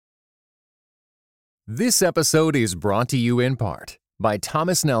This episode is brought to you in part by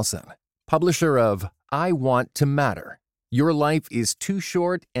Thomas Nelson, publisher of I Want to Matter. Your life is too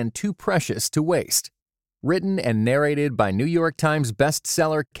short and too precious to waste. Written and narrated by New York Times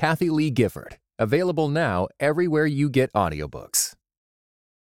bestseller Kathy Lee Gifford. Available now everywhere you get audiobooks.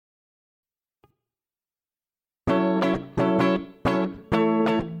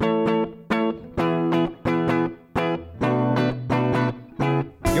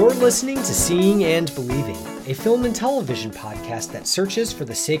 You're listening to Seeing and Believing, a film and television podcast that searches for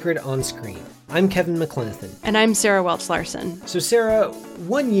the sacred on screen. I'm Kevin McLenithan. And I'm Sarah Welch-Larson. So Sarah,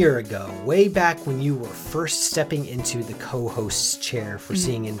 1 year ago, way back when you were first stepping into the co-host's chair for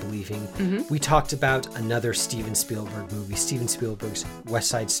Seeing and Believing, we talked about another Steven Spielberg movie, Steven Spielberg's West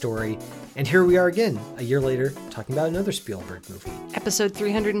Side Story. And here we are again, a year later, talking about another Spielberg movie. Episode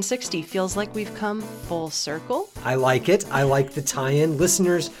 360 feels like we've come full circle. I like it. I like the tie-in.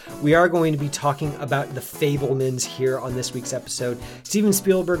 Listeners, we are going to be talking about the Fabelmans here on this week's episode. Steven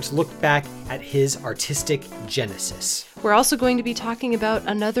Spielberg's look back at his artistic genesis. We're also going to be talking about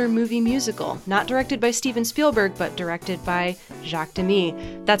another movie musical, not directed by Steven Spielberg, but directed by Jacques Demy.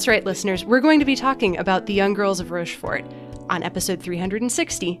 That's right, listeners. We're going to be talking about The Young Girls of Rochefort on episode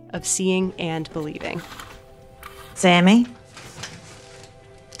 360 of Seeing and Believing. Sammy,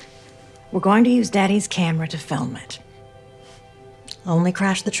 we're going to use Daddy's camera to film it. Only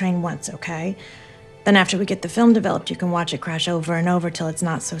crash the train once, okay? Then after we get the film developed, you can watch it crash over and over till it's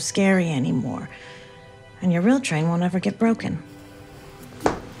not so scary anymore. And your real train won't ever get broken.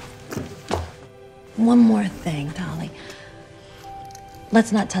 One more thing, Dolly.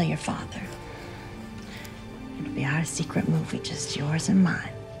 Let's not tell your father. It'll be our secret movie, just yours and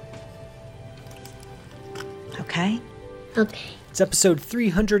mine. Okay? Okay. It's episode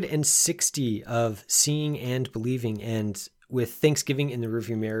 360 of Seeing and Believing, and with Thanksgiving in the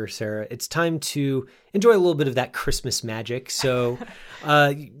rearview mirror, Sarah, it's time to enjoy a little bit of that Christmas magic. So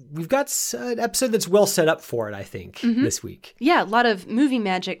we've got an episode that's well set up for it, I think, this week. Yeah, a lot of movie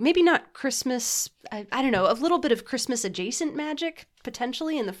magic. Maybe not Christmas, I don't know, a little bit of Christmas-adjacent magic,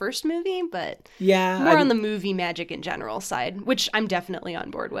 potentially, in the first movie, but more on the movie magic in general side, which I'm definitely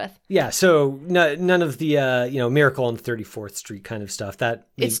on board with. Yeah, so none of the, Miracle on 34th Street kind of stuff.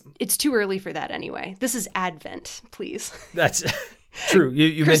 It's too early for that anyway. This is Advent, please. That's true.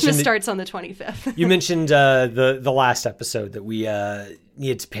 You Christmas mentioned starts on the 25th. You mentioned the last episode that we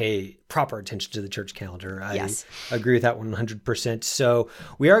needed to pay proper attention to the church calendar. Yes. I agree with that 100%. So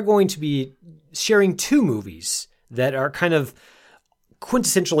we are going to be sharing two movies that are kind of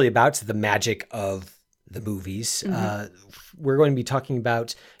quintessentially about the magic of the movies. We're going to be talking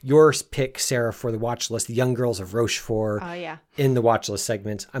about your pick, Sarah, for the watch list, The Young Girls of Rochefort. Oh, yeah. In the watch list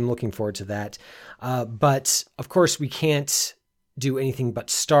segment. I'm looking forward to that. But of course, we can't do anything but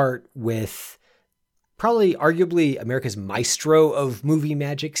start with probably arguably America's maestro of movie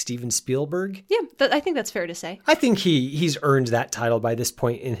magic, Steven Spielberg. Yeah, I think that's fair to say. I think he's earned that title by this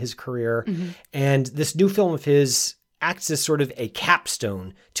point in his career. And this new film of his acts as sort of a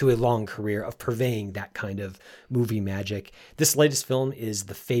capstone to a long career of purveying that kind of movie magic. This latest film is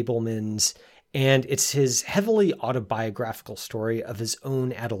The Fabelmans, and it's his heavily autobiographical story of his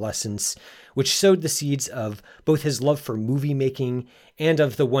own adolescence, which sowed the seeds of both his love for movie making and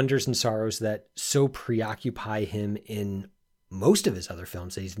of the wonders and sorrows that so preoccupy him in most of his other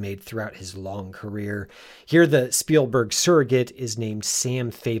films that he's made throughout his long career. Here, the Spielberg surrogate is named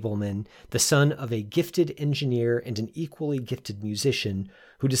Sam Fabelman, the son of a gifted engineer and an equally gifted musician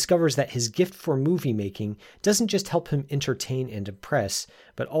who discovers that his gift for movie making doesn't just help him entertain and impress,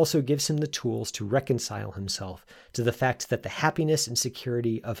 but also gives him the tools to reconcile himself to the fact that the happiness and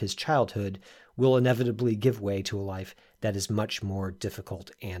security of his childhood will inevitably give way to a life that is much more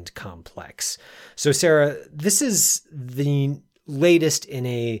difficult and complex. So, Sarah, this is the latest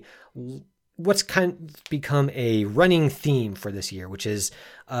in what's kind of become a running theme for this year, which is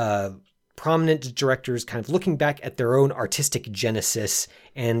prominent directors kind of looking back at their own artistic genesis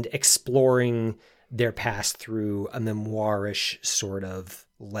and exploring their past through a memoirish sort of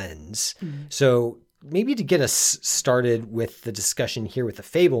lens. So maybe to get us started with the discussion here with the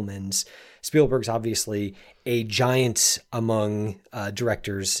Fabelmans, Spielberg's obviously a giant among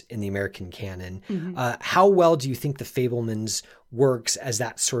directors in the American canon. How well do you think the Fabelmans works as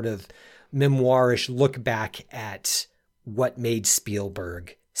that sort of memoirish look back at what made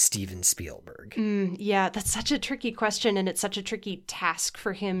Spielberg Steven Spielberg? Yeah, that's such a tricky question, and it's such a tricky task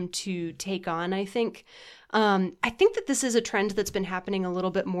for him to take on, I think. I think that this is a trend that's been happening a little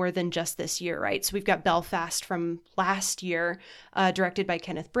bit more than just this year, right? So we've got Belfast from last year, directed by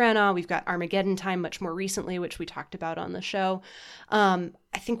Kenneth Branagh. We've got Armageddon Time much more recently, which we talked about on the show. I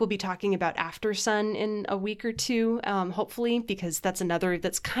think we'll be talking about After Sun in a week or two, hopefully, because that's another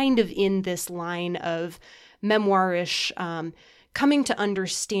that's kind of in this line of memoirish, coming to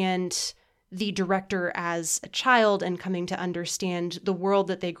understand the director as a child and coming to understand the world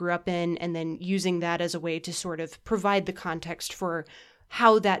that they grew up in, and then using that as a way to sort of provide the context for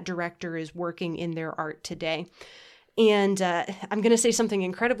how that director is working in their art today. And I'm going to say something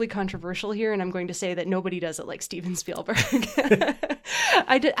incredibly controversial here, and I'm going to say that nobody does it like Steven Spielberg.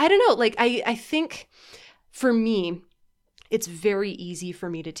 I don't know. Like, I think for me, it's very easy for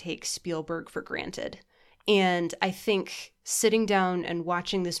me to take Spielberg for granted. And I think sitting down and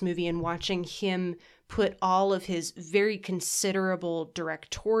watching this movie and watching him put all of his very considerable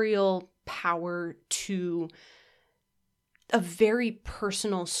directorial power to a very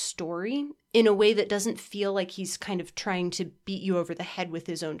personal story in a way that doesn't feel like he's kind of trying to beat you over the head with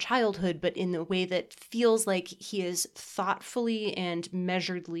his own childhood, but in a way that feels like he is thoughtfully and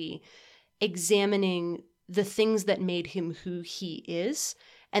measuredly examining the things that made him who he is,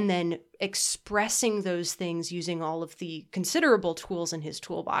 and then expressing those things using all of the considerable tools in his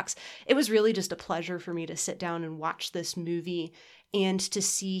toolbox. It was really just a pleasure for me to sit down and watch this movie and to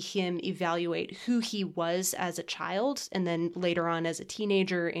see him evaluate who he was as a child and then later on as a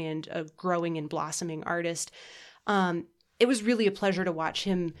teenager and a growing and blossoming artist. It was really a pleasure to watch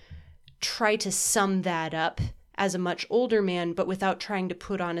him try to sum that up as a much older man, but without trying to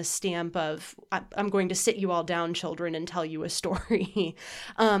put on a stamp of, I'm going to sit you all down, children, and tell you a story.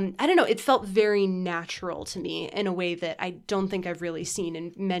 I don't know. It felt very natural to me in a way that I don't think I've really seen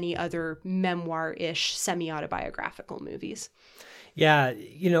in many other memoir-ish, semi-autobiographical movies. Yeah,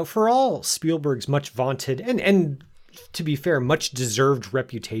 for all Spielberg's much vaunted and to be fair, much deserved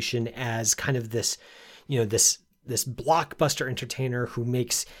reputation as kind of this blockbuster entertainer who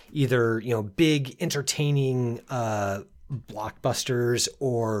makes either, big entertaining blockbusters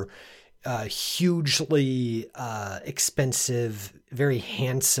or hugely expensive, very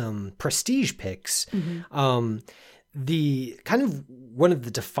handsome prestige picks. Mm-hmm. The kind of one of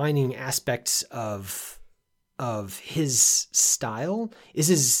the defining aspects of his style is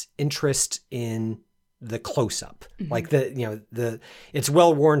his interest in the close-up. Mm-hmm. Like it's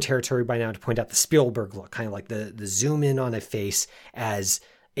well-worn territory by now to point out the Spielberg look, kind of like the zoom in on a face as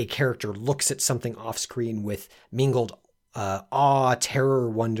a character looks at something off screen with mingled awe, terror,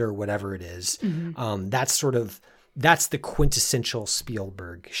 wonder, whatever it is. Mm-hmm. That's the quintessential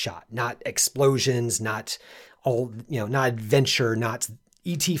Spielberg shot. Not explosions, not adventure, not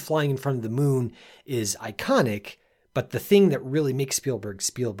E.T. flying in front of the moon is iconic, but the thing that really makes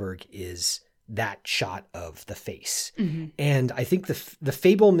Spielberg is that shot of the face. Mm-hmm. And I think the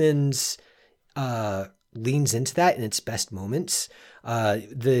Fabelmans leans into that in its best moments.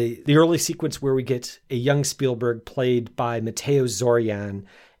 The early sequence where we get a young Spielberg played by Matteo Zorian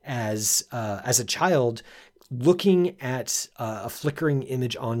as a child looking at a flickering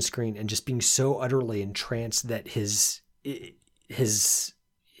image on screen and just being so utterly entranced that his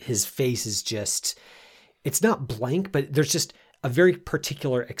face is just, it's not blank, but there's just a very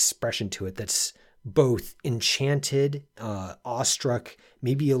particular expression to it that's both enchanted, awestruck,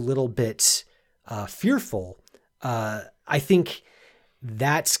 maybe a little bit fearful. I think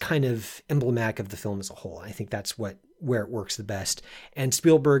that's kind of emblematic of the film as a whole. I think that's where it works the best. And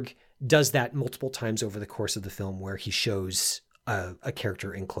Spielberg does that multiple times over the course of the film, where he shows a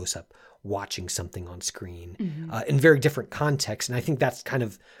character in close-up watching something on screen, mm-hmm. In very different contexts. And I think that's kind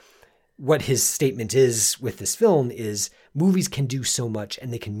of what his statement is with this film is movies can do so much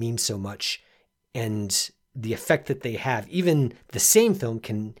and they can mean so much. And the effect that they have, even the same film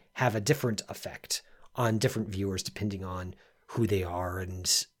can have a different effect on different viewers depending on who they are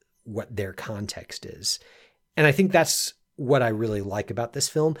and what their context is. And I think that's what I really like about this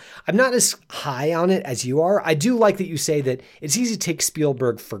film. I'm not as high on it as you are. I do like that you say that it's easy to take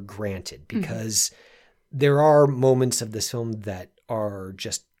Spielberg for granted because mm-hmm. there are moments of this film that are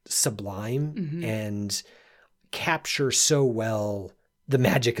just sublime mm-hmm. and capture so well the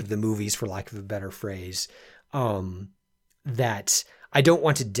magic of the movies, for lack of a better phrase, that I don't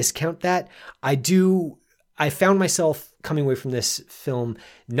want to discount that. I found myself coming away from this film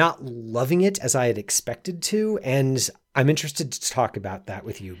not loving it as I had expected to, and I'm interested to talk about that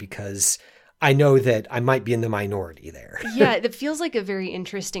with you because I know that I might be in the minority there. Yeah, it feels like a very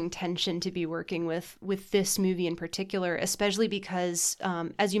interesting tension to be working with this movie in particular, especially because,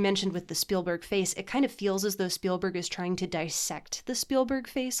 as you mentioned with the Spielberg face, it kind of feels as though Spielberg is trying to dissect the Spielberg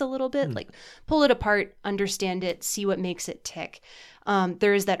face a little bit, like pull it apart, understand it, see what makes it tick.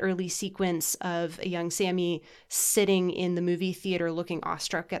 There is that early sequence of a young Sammy sitting in the movie theater looking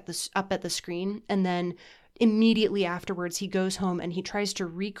awestruck up at the screen, and then immediately afterwards, he goes home and he tries to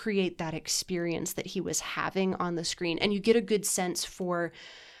recreate that experience that he was having on the screen. And you get a good sense for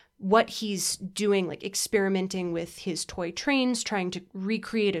what he's doing, like experimenting with his toy trains, trying to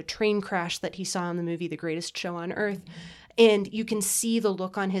recreate a train crash that he saw in the movie The Greatest Show on Earth. And you can see the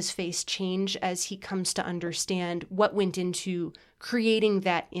look on his face change as he comes to understand what went into creating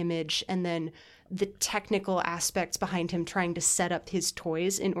that image, and then the technical aspects behind him trying to set up his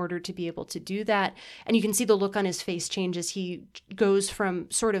toys in order to be able to do that. And you can see the look on his face change as he goes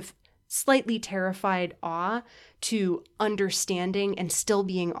from sort of slightly terrified awe to understanding and still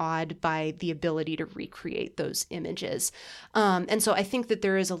being awed by the ability to recreate those images. And so I think that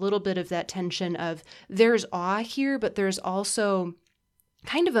there is a little bit of that tension of there's awe here, but there's also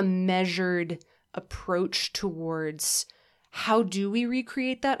kind of a measured approach towards how do we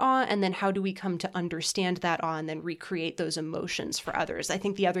recreate that awe, and then how do we come to understand that awe and then recreate those emotions for others. I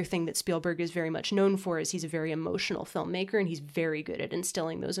think the other thing that Spielberg is very much known for is he's a very emotional filmmaker, and he's very good at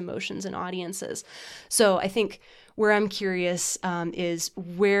instilling those emotions in audiences. So I think where I'm curious is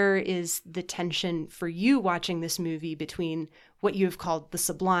where is the tension for you watching this movie between what you have called the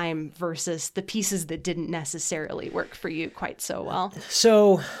sublime versus the pieces that didn't necessarily work for you quite so well?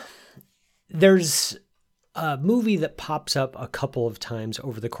 So there's a movie that pops up a couple of times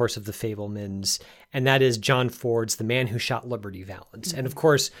over the course of the Fabelmans, and that is John Ford's The Man Who Shot Liberty Valance. Mm-hmm. And of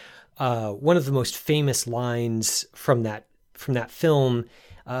course, one of the most famous lines from that film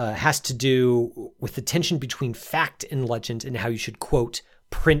has to do with the tension between fact and legend, and how you should, quote,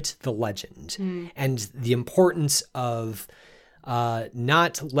 print the legend, and the importance of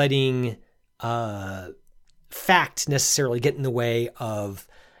not letting fact necessarily get in the way of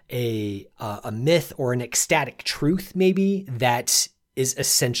a myth or an ecstatic truth, maybe, that is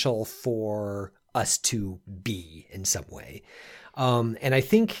essential for us to be in some way. And I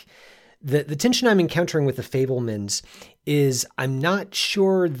think the tension I'm encountering with the Fabelmans is I'm not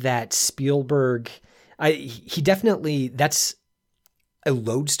sure that Spielberg, he definitely, that's a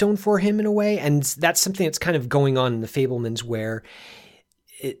lodestone for him in a way. And that's something that's kind of going on in the Fabelmans, where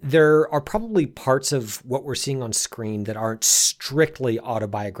there are probably parts of what we're seeing on screen that aren't strictly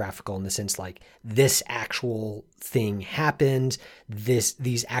autobiographical, in the sense like this actual thing happened,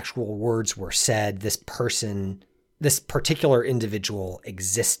 these actual words were said, this particular individual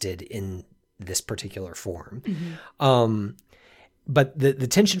existed in this particular form. Mm-hmm. But the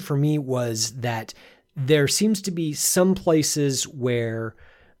tension for me was that there seems to be some places where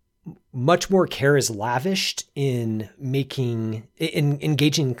much more care is lavished in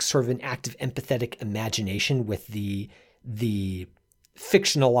engaging sort of an active empathetic imagination with the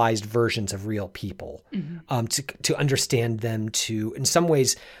fictionalized versions of real people, to understand them, to in some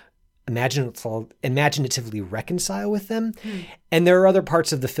ways imaginatively reconcile with them. And there are other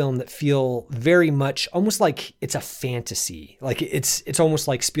parts of the film that feel very much almost like it's a fantasy. Like it's almost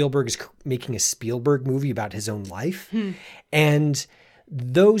like Spielberg is making a Spielberg movie about his own life. And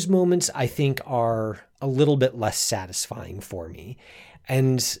those moments, I think, are a little bit less satisfying for me.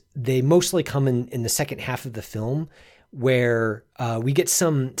 And they mostly come in the second half of the film, where we get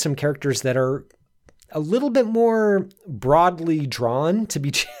some characters that are a little bit more broadly drawn to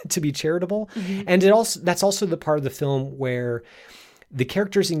be charitable. Mm-hmm. And that's also the part of the film where the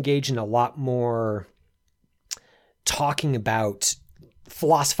characters engage in a lot more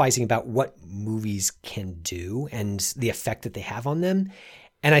philosophizing about what movies can do and the effect that they have on them.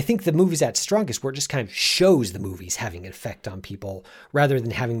 And I think the movie's at strongest where it just kind of shows the movies having an effect on people, rather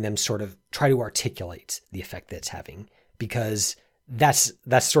than having them sort of try to articulate the effect that it's having, because that's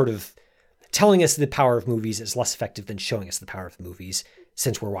sort of telling us the power of movies is less effective than showing us the power of movies,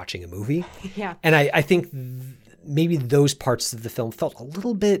 since we're watching a movie. Yeah. And I think maybe those parts of the film felt a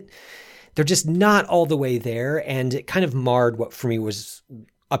little bit, they're just not all the way there. And it kind of marred what for me was,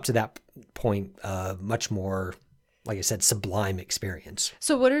 up to that point, much more, like I said, sublime experience.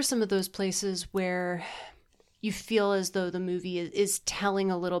 So what are some of those places where you feel as though the movie is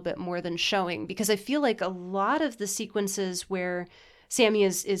telling a little bit more than showing? Because I feel like a lot of the sequences where Sammy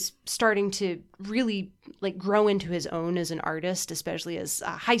is starting to really like grow into his own as an artist, especially as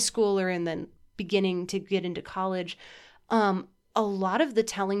a high schooler and then beginning to get into college, a lot of the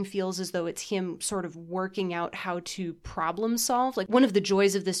telling feels as though it's him sort of working out how to problem solve. Like, one of the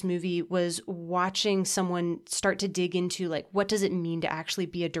joys of this movie was watching someone start to dig into, like, what does it mean to actually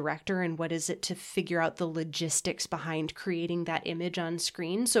be a director, and what is it to figure out the logistics behind creating that image on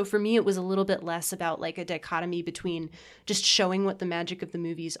screen. So for me, it was a little bit less about like a dichotomy between just showing what the magic of the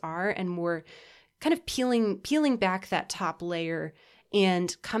movies are and more kind of peeling back that top layer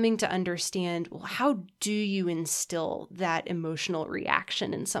and coming to understand, well, how do you instill that emotional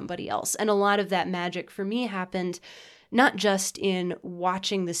reaction in somebody else? And a lot of that magic for me happened not just in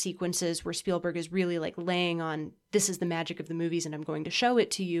watching the sequences where Spielberg is really like laying on, this is the magic of the movies and I'm going to show it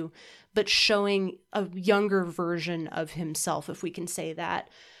to you, but showing a younger version of himself, if we can say that,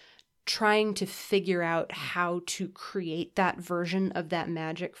 trying to figure out how to create that version of that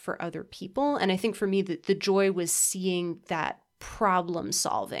magic for other people. And I think for me, the joy was seeing that problem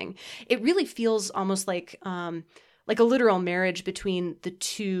solving. It really feels almost like a literal marriage between the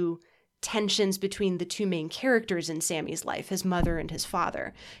two tensions between the two main characters in Sammy's life, his mother and his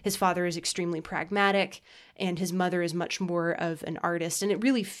father. His father is extremely pragmatic and his mother is much more of an artist. And it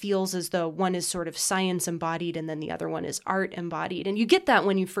really feels as though one is sort of science embodied and then the other one is art embodied. And you get that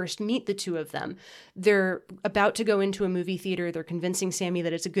when you first meet the two of them. They're about to go into a movie theater. They're convincing Sammy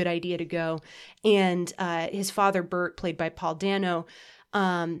that it's a good idea to go. And his father, Bert, played by Paul Dano,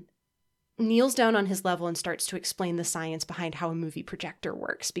 kneels down on his level and starts to explain the science behind how a movie projector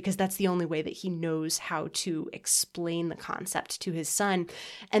works, because that's the only way that he knows how to explain the concept to his son.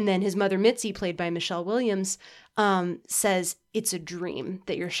 And then his mother, Mitzi, played by Michelle Williams, says, it's a dream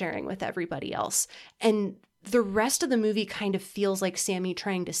that you're sharing with everybody else. And the rest of the movie kind of feels like Sammy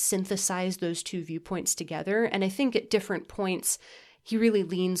trying to synthesize those two viewpoints together. And I think at different points, he really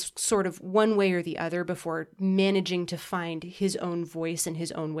leans sort of one way or the other before managing to find his own voice and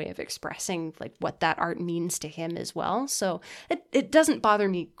his own way of expressing like what that art means to him as well. So it doesn't bother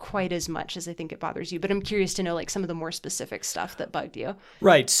me quite as much as I think it bothers you, but I'm curious to know like some of the more specific stuff that bugged you.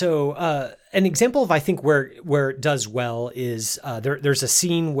 Right. So an example of, I think, where it does well is there's a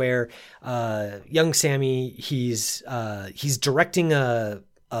scene where young Sammy, he's directing a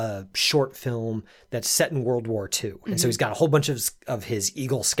short film that's set in World War II. And so he's got a whole bunch of his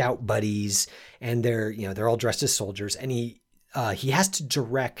Eagle Scout buddies, and they're all dressed as soldiers. And he has to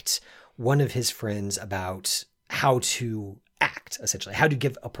direct one of his friends about how to act, essentially, how to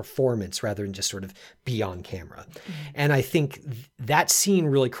give a performance rather than just sort of be on camera. And I think that scene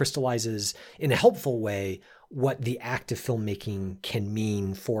really crystallizes in a helpful way what the act of filmmaking can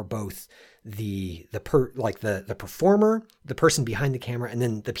mean for both the performer, the person behind the camera, and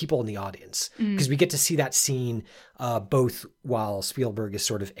then the people in the audience. Because we get to see that scene both while Spielberg is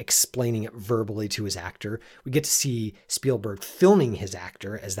sort of explaining it verbally to his actor. We get to see Spielberg filming his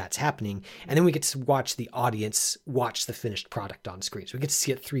actor as that's happening. And then we get to watch the audience watch the finished product on screen. So we get to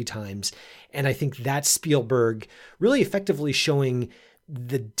see it 3 times. And I think that's Spielberg really effectively showing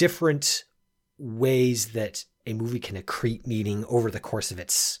the different ways that a movie can accrete meaning over the course of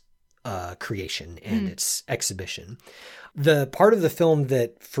its creation and its exhibition. The part of the film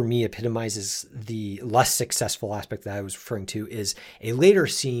that for me epitomizes the less successful aspect that I was referring to is a later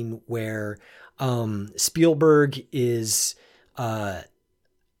scene where Spielberg is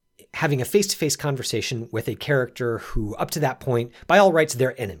having a face-to-face conversation with a character who, up to that point, by all rights,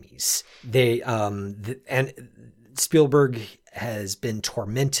 they're enemies. And Spielberg has been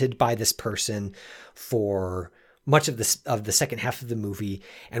tormented by this person for much of the second half of the movie.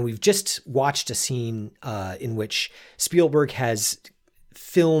 And we've just watched a scene in which Spielberg has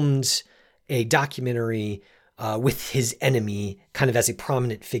filmed a documentary with his enemy kind of as a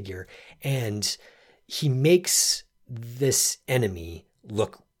prominent figure. And he makes this enemy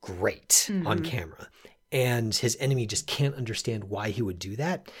look great on camera. And his enemy just can't understand why he would do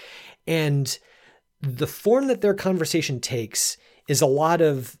that. And the form that their conversation takes is a lot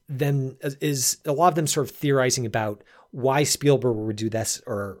of them sort of theorizing about why Spielberg would do this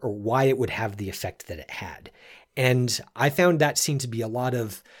or why it would have the effect that it had. And I found that scene to be a lot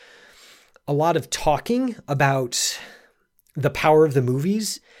of talking about the power of the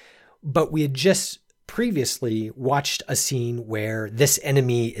movies, but we had just previously watched a scene where this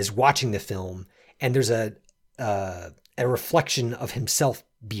enemy is watching the film and there's a reflection of himself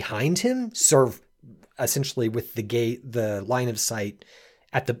behind him, sort of essentially with the line of sight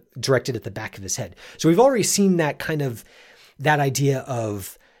directed at the back of his head. So we've already seen that idea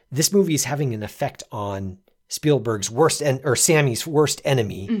of this movie is having an effect on Spielberg's or Sammy's worst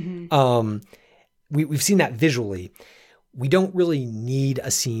enemy. We've seen that visually. We don't really need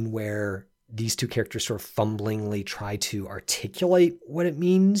a scene where these two characters sort of fumblingly try to articulate what it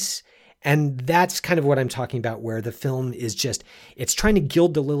means. And that's kind of what I'm talking about, where the film is just, it's trying to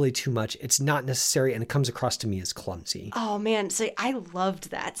gild the lily too much. It's not necessary, and it comes across to me as clumsy. Oh man, see, I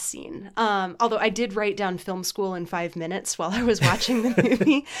loved that scene. Although I did write down film school in 5 minutes while I was watching the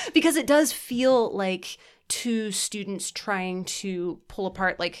movie, because it does feel like two students trying to pull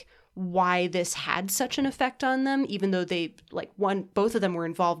apart like why this had such an effect on them, even though they both of them were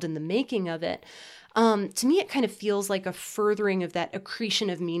involved in the making of it. To me, it kind of feels like a furthering of that accretion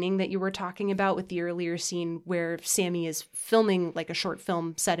of meaning that you were talking about with the earlier scene where Sammy is filming like a short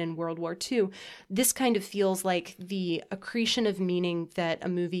film set in World War II. This kind of feels like the accretion of meaning that a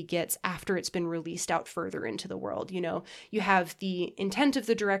movie gets after it's been released out further into the world. You know, you have the intent of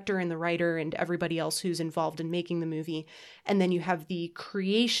the director and the writer and everybody else who's involved in making the movie. And then you have the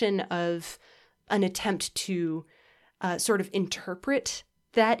creation of an attempt to sort of interpret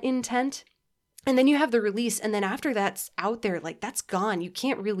that intent. And then you have the release, and then after that's out there, like that's gone. You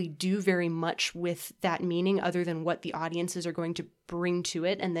can't really do very much with that meaning other than what the audiences are going to bring to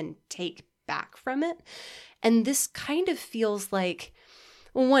it and then take back from it. And this kind of feels like,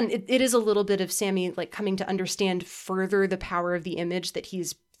 well, one, it is a little bit of Sammy like coming to understand further the power of the image that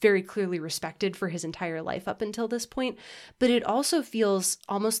he's very clearly respected for his entire life up until this point. But it also feels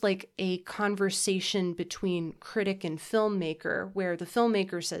almost like a conversation between critic and filmmaker, where the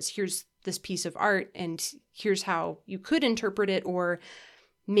filmmaker says, here's this piece of art and here's how you could interpret it, or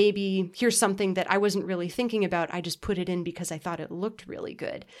maybe here's something that I wasn't really thinking about. I just put it in because I thought it looked really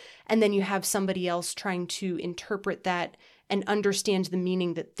good. And then you have somebody else trying to interpret that and understand the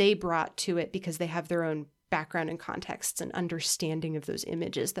meaning that they brought to it because they have their own background and contexts and understanding of those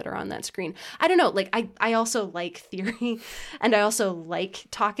images that are on that screen. I don't know, like I also like theory and I also like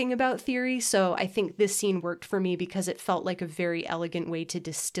talking about theory. So I think this scene worked for me because it felt like a very elegant way to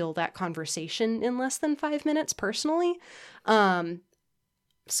distill that conversation in less than 5 minutes personally.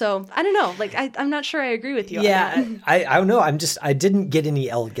 So I don't know, like I'm not sure I agree with you. Yeah, on that. I don't know. I didn't get any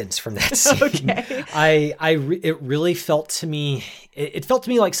elegance from that scene. Okay. It really felt to me, it felt to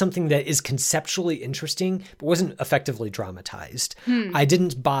me like something that is conceptually interesting, but wasn't effectively dramatized. I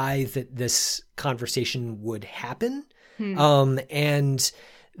didn't buy that this conversation would happen. And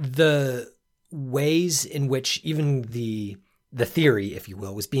the ways in which even the theory, if you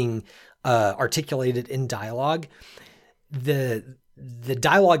will, was being articulated in dialogue, the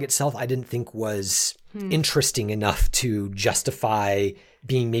dialogue itself, I didn't think was interesting enough to justify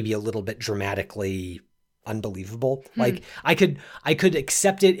being maybe a little bit dramatically unbelievable. Like I could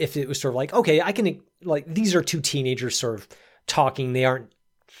accept it if it was sort of like, okay, I can, like, these are two teenagers sort of talking. They aren't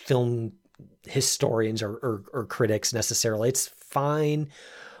film historians or critics necessarily. It's fine.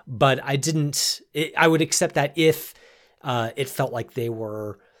 But I would accept that if it felt like they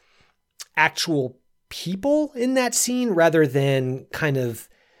were actual people in that scene rather than kind of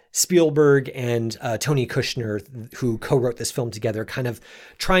Spielberg and Tony Kushner, who co-wrote this film together, kind of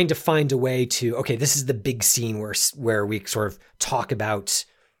trying to find a way to, okay, this is the big scene where we sort of talk about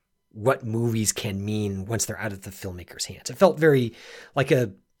what movies can mean once they're out of the filmmaker's hands. It felt very like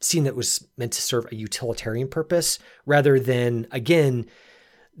a scene that was meant to serve a utilitarian purpose rather than, again,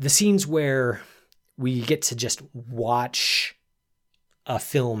 the scenes where we get to just watch a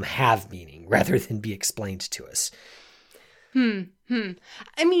film have meaning rather than be explained to us.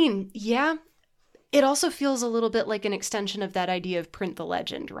 I mean, yeah, it also feels a little bit like an extension of that idea of print the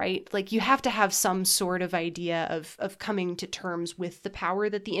legend, right? Like you have to have some sort of idea of coming to terms with the power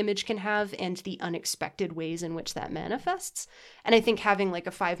that the image can have and the unexpected ways in which that manifests. And I think having like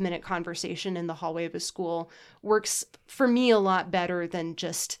a 5-minute conversation in the hallway of a school works for me a lot better than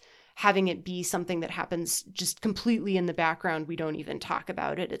just having it be something that happens just completely in the background. We don't even talk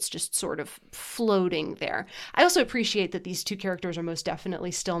about it. It's just sort of floating there. I also appreciate that these two characters are most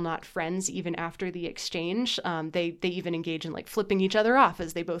definitely still not friends even after the exchange. They even engage in like flipping each other off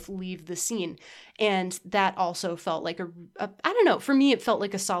as they both leave the scene. And that also felt like I don't know, for me, it felt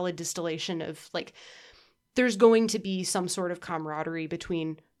like a solid distillation of like, there's going to be some sort of camaraderie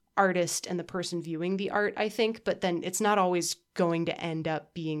between artist and the person viewing the art, I think, but then it's not always going to end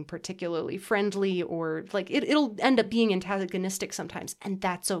up being particularly friendly, or like it'll end up being antagonistic sometimes, and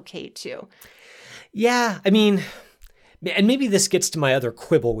that's okay too. Yeah, I mean, and maybe this gets to my other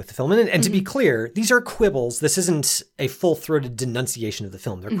quibble with the film. And to be clear, these are quibbles. This isn't a full-throated denunciation of the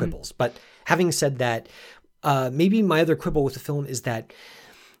film. They're quibbles. But having said that, maybe my other quibble with the film is that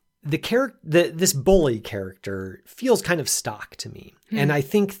this bully character feels kind of stock to me. And I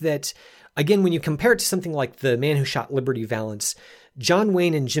think that, again, when you compare it to something like The Man Who Shot Liberty Valance, John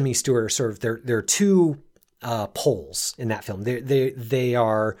Wayne and Jimmy Stewart are sort of, they're two poles in that film. They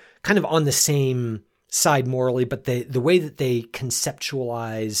are kind of on the same side morally, but the way that they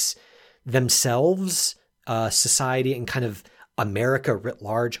conceptualize themselves, society, and kind of America writ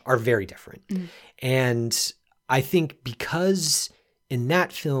large are very different. And I think because in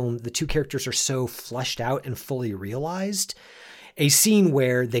that film, the two characters are so fleshed out and fully realized, a scene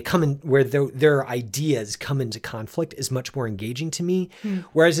where they come in, where their ideas come into conflict is much more engaging to me.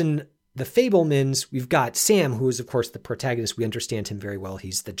 Whereas in the Fabelmans, we've got Sam, who is, of course, the protagonist. We understand him very well.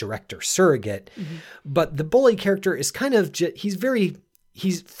 He's the director surrogate. But the bully character is kind of,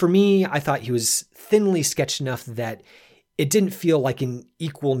 for me, I thought he was thinly sketched enough that it didn't feel like an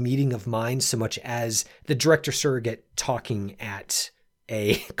equal meeting of minds so much as the director surrogate talking at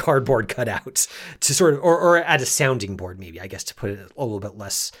a cardboard cutout to sort of, or at a sounding board, maybe, I guess, to put it a little bit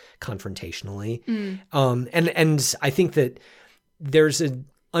less confrontationally. And I think that there's an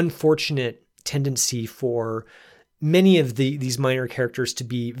unfortunate tendency for many of these minor characters to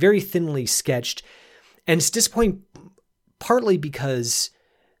be very thinly sketched. And it's disappointing partly because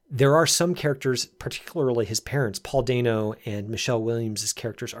there are some characters, particularly his parents, Paul Dano and Michelle Williams'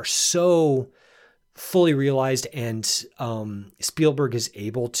 characters, are so fully realized, and Spielberg is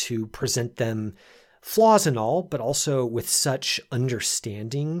able to present them, flaws and all, but also with such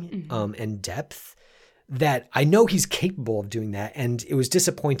understanding and depth that I know he's capable of doing that. And it was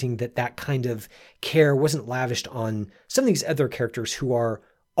disappointing that that kind of care wasn't lavished on some of these other characters who are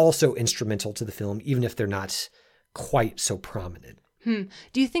also instrumental to the film, even if they're not quite so prominent. Do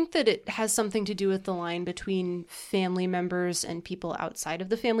you think that it has something to do with the line between family members and people outside of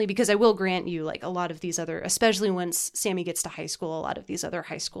the family? Because I will grant you, like, a lot of these other, especially once Sammy gets to high school, a lot of these other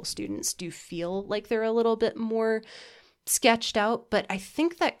high school students do feel like they're a little bit more sketched out. But I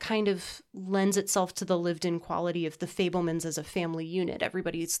think that kind of lends itself to the lived-in quality of the Fabelmans as a family unit.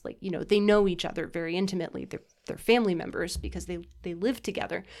 Everybody's like, you know, they know each other very intimately. They're family members because they live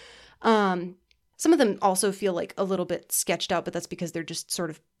together. Some of them also feel like a little bit sketched out, but that's because they're just sort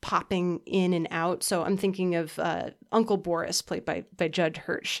of popping in and out. So I'm thinking of Uncle Boris, played by Judd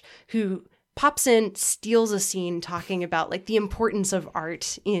Hirsch, who pops in, steals a scene talking about like the importance of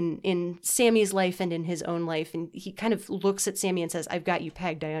art in Sammy's life and in his own life. And he kind of looks at Sammy and says, "I've got you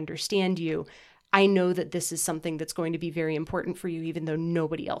pegged. I understand you. I know that this is something that's going to be very important for you, even though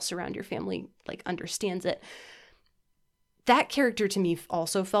nobody else around your family like understands it." That character to me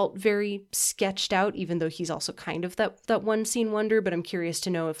also felt very sketched out, even though he's also kind of that one scene wonder. But I'm curious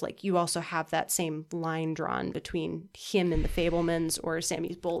to know if like you also have that same line drawn between him and the Fabelmans, or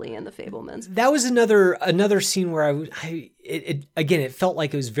Sammy's bully and the Fabelmans. That was another scene where it felt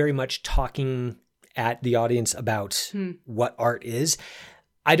like it was very much talking at the audience about what art is.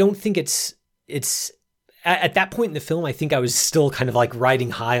 I don't think it's at that point in the film. I think I was still kind of like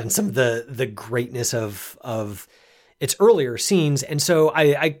riding high on some of the greatness of its earlier scenes. And so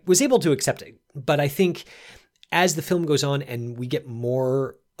I was able to accept it. But I think as the film goes on and we get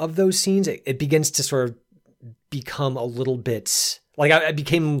more of those scenes, it begins to sort of become a little bit like I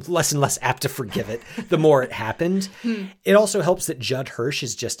became less and less apt to forgive it the more it happened. It also helps that Judd Hirsch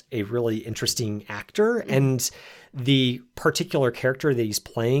is just a really interesting actor. And the particular character that he's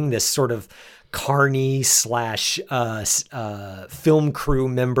playing, this sort of carny / film crew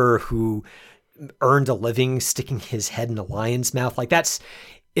member who earned a living sticking his head in a lion's mouth. Like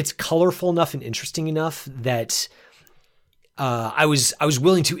it's colorful enough and interesting enough that I was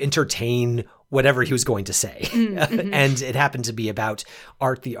willing to entertain whatever he was going to say. And it happened to be about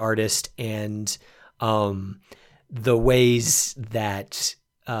art, the artist, and the ways that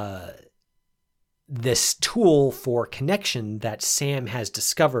this tool for connection that Sam has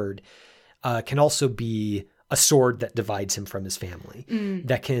discovered can also be a sword that divides him from his family,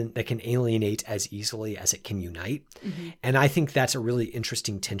 that can alienate as easily as it can unite. And I think that's a really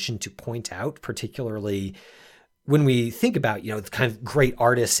interesting tension to point out, particularly when we think about, you know, the kind of great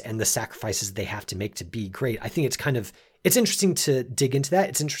artists and the sacrifices they have to make to be great. I think it's interesting to dig into that.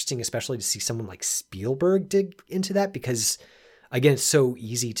 It's interesting, especially to see someone like Spielberg dig into that, because again, it's so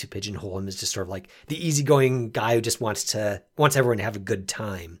easy to pigeonhole him as just sort of like the easygoing guy who just wants everyone to have a good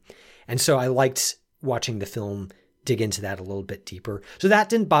time. And so I liked watching the film dig into that a little bit deeper. So that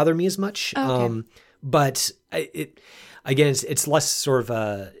didn't bother me as much. Okay. But it's less sort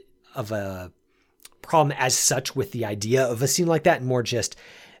of a problem as such with the idea of a scene like that, and more just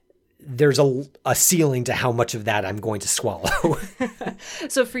there's a ceiling to how much of that I'm going to swallow.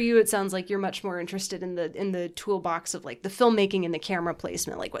 So for you, it sounds like you're much more interested in the toolbox of like the filmmaking and the camera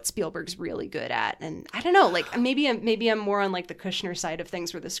placement, like what Spielberg's really good at. And I don't know, like maybe I'm more on like the Kushner side of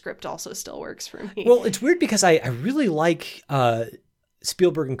things, where the script also still works for me. Well, it's weird because I really like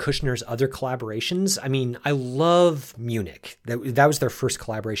Spielberg and Kushner's other collaborations, I mean, I love Munich. That was their first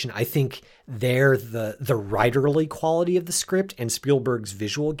collaboration. I think there the writerly quality of the script and Spielberg's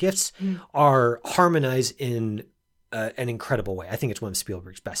visual gifts are harmonized in an incredible way. I think it's one of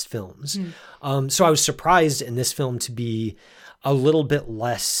Spielberg's best films. So I was surprised in this film to be a little bit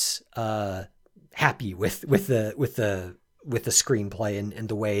less happy with the screenplay and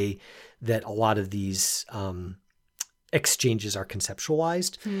the way that a lot of these exchanges are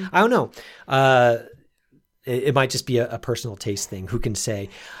conceptualized. I don't know. It might just be a personal taste thing. Who can say?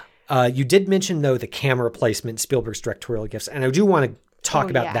 You did mention, though, the camera placement, Spielberg's directorial gifts. And I do want to talk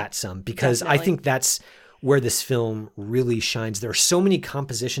about that some, because definitely. I think that's where this film really shines. There are so many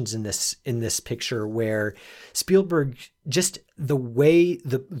compositions in this picture where Spielberg, just the way,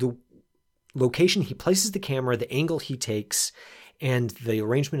 the location he places the camera, the angle he takes, and the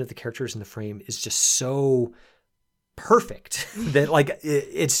arrangement of the characters in the frame is just so perfect that like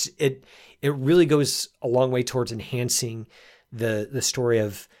it really goes a long way towards enhancing the story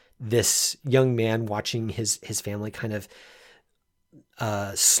of this young man watching his family kind of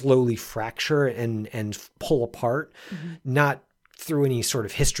slowly fracture and pull apart, not through any sort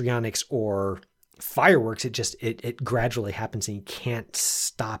of histrionics or fireworks. It just it gradually happens, and you can't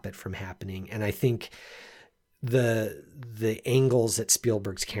stop it from happening. And I think the angles that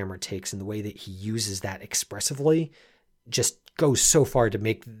Spielberg's camera takes and the way that he uses that expressively just goes so far to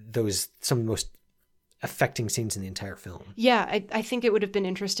make those some of the most affecting scenes in the entire film. Yeah, I think it would have been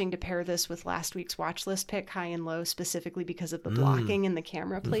interesting to pair this with last week's watch list pick, High and Low, specifically because of the blocking and the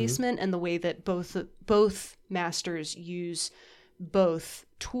camera placement and the way that both masters use both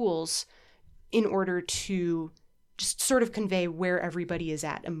tools in order to just sort of convey where everybody is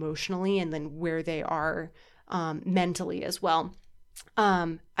at emotionally and then where they are mentally as well.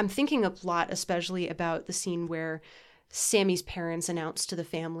 I'm thinking a lot, especially about the scene where Sammy's parents announce to the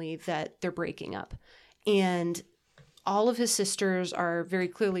family that they're breaking up. And all of his sisters are very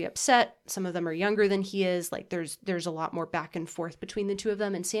clearly upset. Some of them are younger than he is. Like there's a lot more back and forth between the two of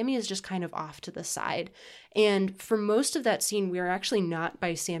them. And Sammy is just kind of off to the side. And for most of that scene, we are actually not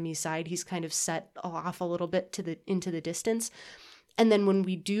by Sammy's side. He's kind of set off a little bit into the distance. And then when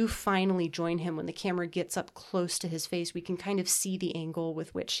we do finally join him, when the camera gets up close to his face, we can kind of see the angle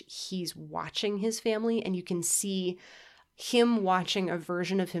with which he's watching his family. And you can see him watching a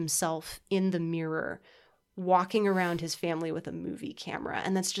version of himself in the mirror, walking around his family with a movie camera.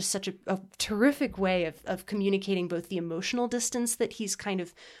 And that's just such a terrific way of communicating both the emotional distance that he's kind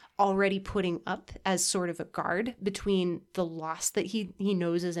of already putting up as sort of a guard between the loss that he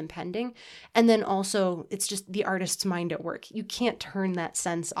knows is impending. And then also it's just the artist's mind at work. You can't turn that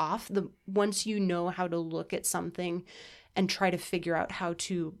sense off. Once you know how to look at something and try to figure out how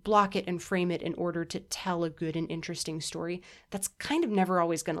to block it and frame it in order to tell a good and interesting story, that's kind of never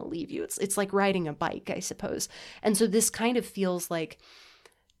always going to leave you. It's like riding a bike, I suppose. And so this kind of feels like,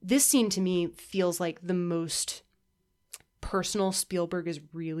 this scene to me feels like the most personal Spielberg is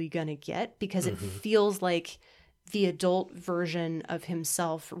really going to get, because it feels like the adult version of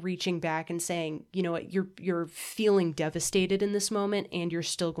himself reaching back and saying, you know what, you're feeling devastated in this moment, and you're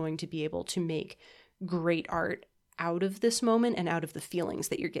still going to be able to make great art out of this moment and out of the feelings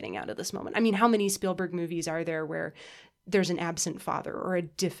that you're getting out of this moment. I mean, how many Spielberg movies are there where there's an absent father or a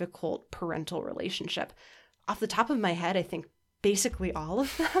difficult parental relationship? Off the top of my head, I think basically all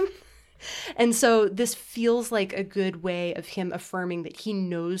of them. And so this feels like a good way of him affirming that he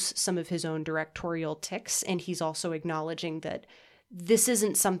knows some of his own directorial tics, and he's also acknowledging that this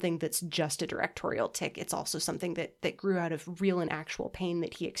isn't something that's just a directorial tic. It's also something that grew out of real and actual pain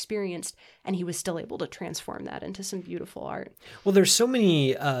that he experienced, and he was still able to transform that into some beautiful art. Well, there's so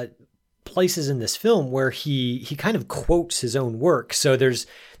many places in this film where he kind of quotes his own work. So there's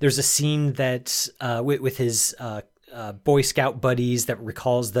a scene that with his Boy Scout buddies that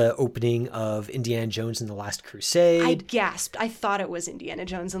recalls the opening of Indiana Jones and the Last Crusade. I gasped. I thought it was Indiana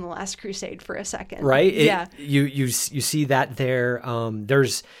Jones and the Last Crusade for a second. Right? Yeah. You see that there.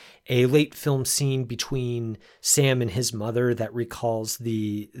 There's a late film scene between Sam and his mother that recalls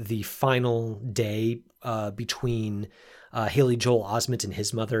the final day between Haley Joel Osment and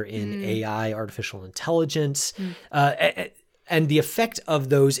his mother in AI, artificial intelligence. And the effect of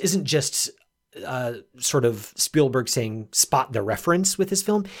those isn't just sort of Spielberg saying spot the reference with his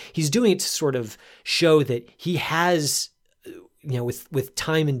film. He's doing it to sort of show that he has, you know, with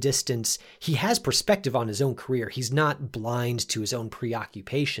time and distance, he has perspective on his own career. He's not blind to his own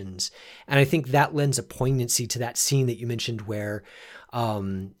preoccupations. And I think that lends a poignancy to that scene that you mentioned where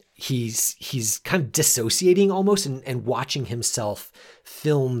he's kind of dissociating almost and watching himself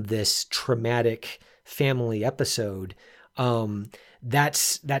film this traumatic family episode.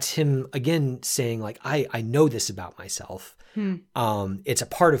 That's him again saying like, I know this about myself. It's a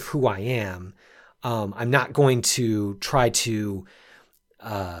part of who I am. I'm not going to try to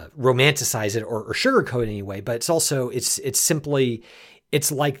romanticize it or sugarcoat it anyway, but it's also, it's simply,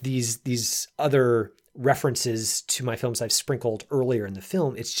 it's like these other references to my films I've sprinkled earlier in the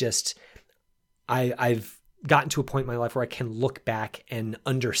film. It's just, I've gotten to a point in my life where I can look back and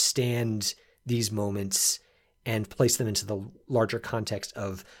understand these moments and place them into the larger context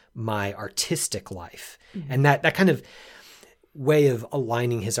of my artistic life. And that kind of way of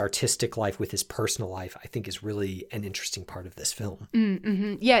aligning his artistic life with his personal life, I think, is really an interesting part of this film.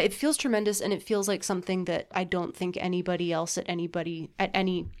 Yeah, it feels tremendous, and it feels like something that I don't think anybody else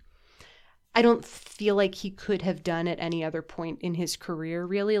I don't feel like he could have done at any other point in his career,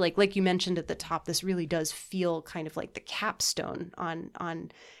 really. Like you mentioned at the top, this really does feel kind of like the capstone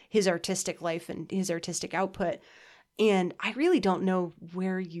on his artistic life and his artistic output. And I really don't know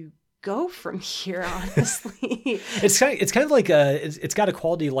where you go from here, honestly. It's kind of like it's got a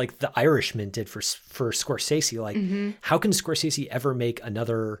quality like The Irishman did for Scorsese. Like, how can Scorsese ever make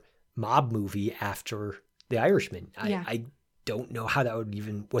another mob movie after The Irishman? I don't know how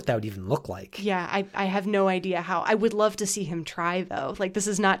what that would even look like. Yeah, I have no idea how. I would love to see him try, though. Like, this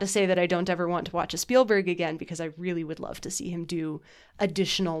is not to say that I don't ever want to watch a Spielberg again, because I really would love to see him do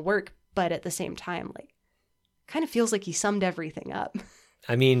additional work. But at the same time, like, kind of feels like he summed everything up.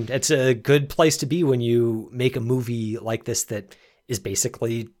 I mean, it's a good place to be when you make a movie like this that is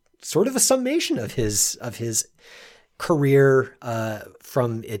basically sort of a summation of his career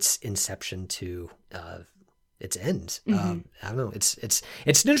from its inception to its end. I don't know. It's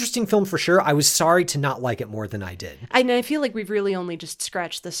an interesting film for sure. I was sorry to not like it more than I did. I feel like we've really only just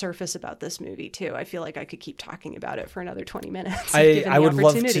scratched the surface about this movie too. I feel like I could keep talking about it for another 20 minutes. I would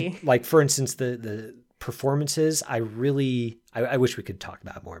love to, like, for instance, the performances. I wish we could talk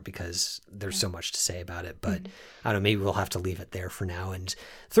about more because there's so much to say about it, but I don't know, maybe we'll have to leave it there for now and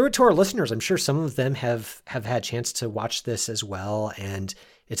throw it to our listeners. I'm sure some of them have had a chance to watch this as well. And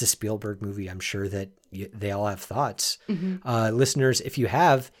it's a Spielberg movie. I'm sure that they all have thoughts. Listeners, if you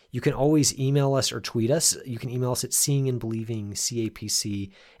have, you can always email us or tweet us. You can email us at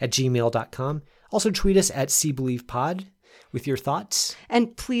seeingandbelievingcapc@gmail.com. Also tweet us at seebelievepod with your thoughts.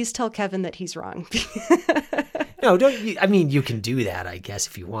 And please tell Kevin that he's wrong. No, don't. I mean, you can do that, I guess,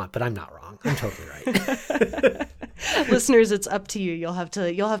 if you want, but I'm not wrong. I'm totally right. Listeners, it's up to you. You'll have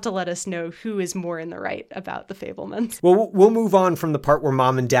to let us know who is more in the right about the Fabelmans. Well, we'll move on from the part where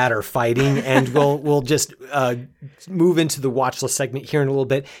mom and dad are fighting, and we'll just move into the watch list segment here in a little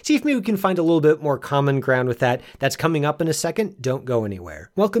bit. See if maybe we can find a little bit more common ground with that. That's coming up in a second. Don't go anywhere.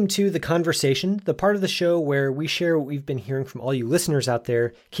 Welcome to The Conversation, the part of the show where we share what we've been hearing from all you listeners out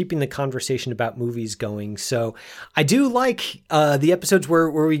there, keeping the conversation about movies going. So I do like the episodes where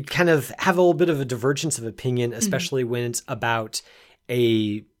we kind of have a little bit of a divergence of opinion, especially when it's about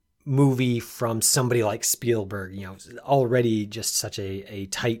a movie from somebody like Spielberg, already just such a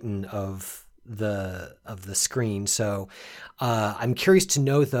titan of the screen. So I'm curious to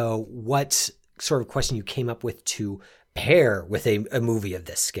know, though, what sort of question you came up with to pair with a movie of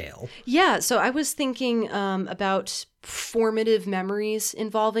this scale. Yeah, so I was thinking about formative memories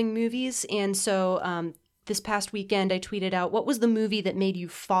involving movies. And so this past weekend, I tweeted out, what was the movie that made you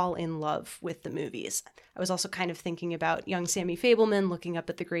fall in love with the movies? I was also kind of thinking about young Sammy Fabelman looking up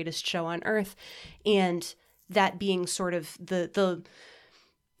at The Greatest Show on Earth, and that being sort of the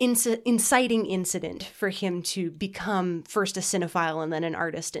inciting incident for him to become first a cinephile and then an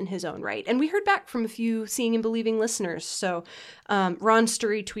artist in his own right. And we heard back from a few Seeing and Believing listeners. So Ron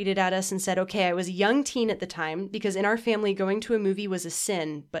Sturry tweeted at us and said, okay, I was a young teen at the time because in our family going to a movie was a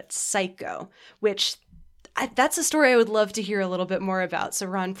sin, but Psycho, which... that's a story I would love to hear a little bit more about. So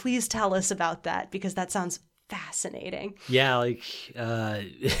Ron, please tell us about that because that sounds fascinating. Yeah, like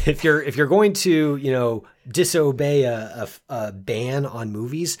if you're going to disobey a ban on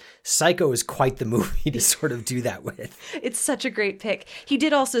movies, Psycho is quite the movie to sort of do that with. It's such a great pick. He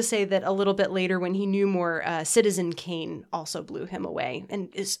did also say that a little bit later when he knew more, Citizen Kane also blew him away and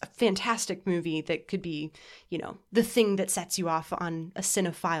is a fantastic movie that could be, the thing that sets you off on a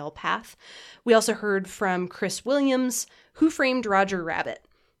cinephile path. We also heard from Chris Williams, Who Framed Roger Rabbit?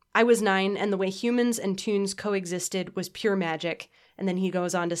 I was 9, and the way humans and tunes coexisted was pure magic. And then he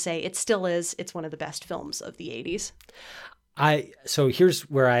goes on to say, it still is. It's one of the best films of the 80s. So here's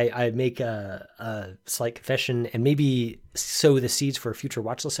where I make a slight confession and maybe sow the seeds for a future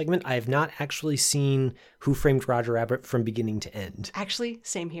watch list segment. I have not actually seen Who Framed Roger Rabbit from beginning to end. Actually,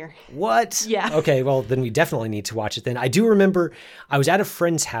 same here. What? Yeah. Okay, well, then we definitely need to watch it then. I do remember I was at a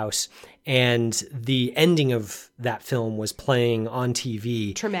friend's house and the ending of that film was playing on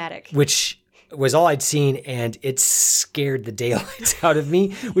TV. Traumatic. Which was all I'd seen, and it scared the daylights out of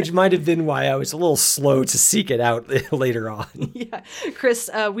me, which might have been why I was a little slow to seek it out later on. Yeah. Chris,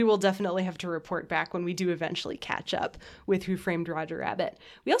 we will definitely have to report back when we do eventually catch up with Who Framed Roger Rabbit.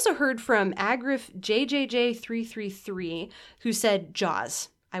 We also heard from Agrif JJJ333, who said Jaws.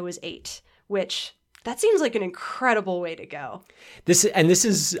 I was 8, which... that seems like an incredible way to go. This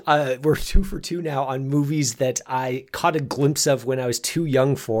is we're 2 for 2 now on movies that I caught a glimpse of when I was too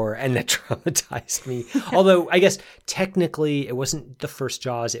young for and that traumatized me. Although I guess technically it wasn't the first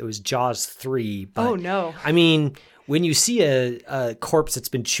Jaws, it was Jaws 3. But, oh no. I mean, when you see a corpse that's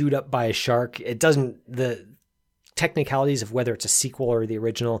been chewed up by a shark, the technicalities of whether it's a sequel or the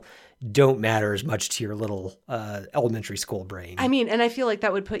original don't matter as much to your little elementary school brain. I mean, and I feel like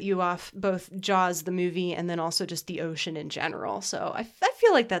that would put you off both Jaws, the movie, and then also just the ocean in general. So I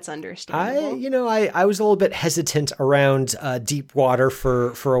feel like that's understandable. I was a little bit hesitant around deep water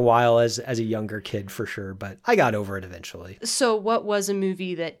for a while as a younger kid, for sure, but I got over it eventually. So what was a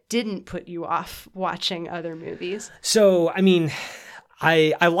movie that didn't put you off watching other movies? So, I mean,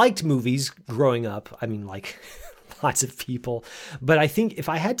 I liked movies growing up. I mean, like... lots of people. But I think if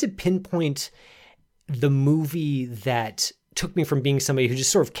I had to pinpoint the movie that took me from being somebody who just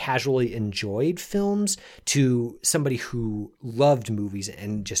sort of casually enjoyed films to somebody who loved movies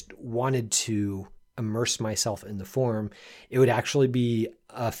and just wanted to immerse myself in the form, it would actually be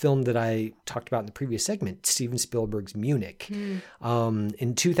a film that I talked about in the previous segment, Steven Spielberg's Munich.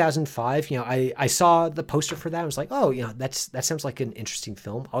 In 2005, I saw the poster for that. I was like, oh, that sounds like an interesting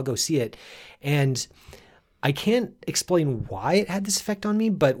film. I'll go see it. And I can't explain why it had this effect on me,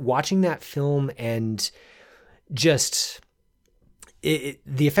 but watching that film and just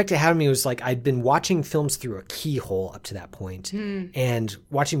the effect it had on me was like I'd been watching films through a keyhole up to that point. And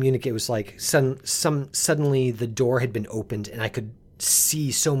watching Munich, it was like suddenly the door had been opened and I could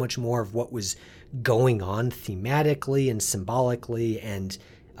see so much more of what was going on thematically and symbolically and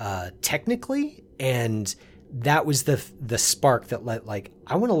technically. And that was the spark that let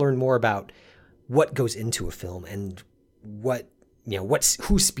I want to learn more about what goes into a film and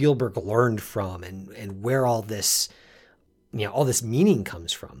who Spielberg learned from and where all this meaning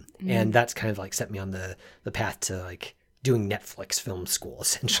comes from. And that's kind of like set me on the path to like doing Netflix film school,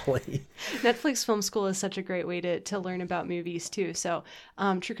 essentially. Netflix film school is such a great way to learn about movies too. So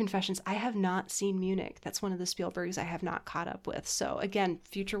true confessions, I have not seen Munich. That's one of the Spielbergs I have not caught up with. So again,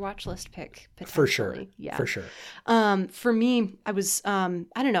 future watch list pick potentially. For sure. Yeah. For sure. For me, I was, I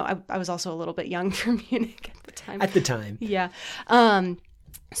don't know, I was also a little bit young for Munich at the time. At the time. Yeah.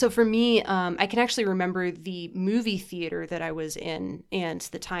 So for me, I can actually remember the movie theater that I was in and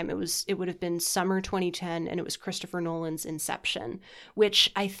the time. It would have been summer 2010, and it was Christopher Nolan's Inception, which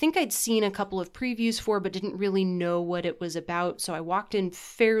I think I'd seen a couple of previews for, but didn't really know what it was about. So I walked in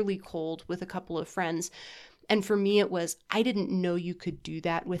fairly cold with a couple of friends. And for me, it was, I didn't know you could do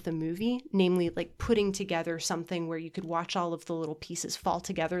that with a movie, namely like putting together something where you could watch all of the little pieces fall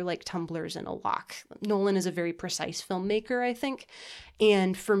together like tumblers in a lock. Nolan is a very precise filmmaker, I think.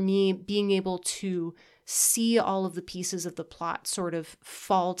 And for me, being able to see all of the pieces of the plot sort of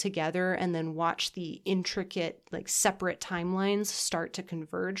fall together and then watch the intricate, like separate timelines start to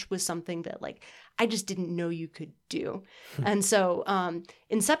converge was something that like I just didn't know you could do. And so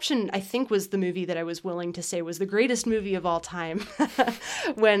Inception, I think, was the movie that I was willing to say was the greatest movie of all time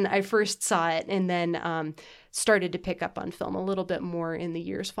when I first saw it, and then started to pick up on film a little bit more in the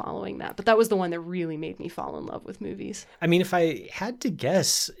years following that. But that was the one that really made me fall in love with movies. I mean, if I had to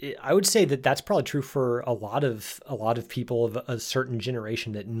guess, I would say that that's probably true for a lot of people of a certain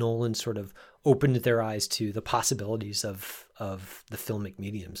generation, that Nolan sort of opened their eyes to the possibilities of the filmic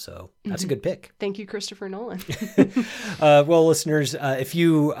medium. So that's a good pick. Thank you, Christopher Nolan. Well, listeners, if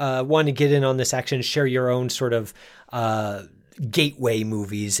you want to get in on this action, share your own sort of gateway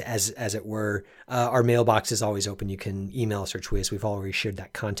movies, as it were. Our mailbox is always open. You can email us or tweet us. We've already shared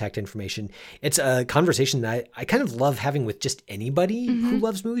that contact information. It's a conversation that I kind of love having with just anybody who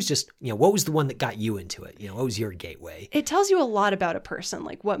loves movies. Just, what was the one that got you into it? What was your gateway? It tells you a lot about a person,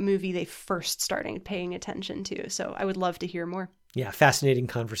 like what movie they first started paying attention to. So I would love to hear more. Yeah, fascinating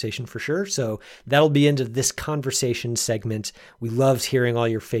conversation for sure. So that'll be into this conversation segment. We loved hearing all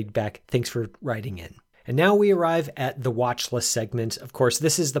your feedback. Thanks for writing in. And now we arrive at the watch list segment. Of course,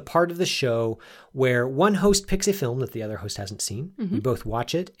 this is the part of the show where one host picks a film that the other host hasn't seen. We both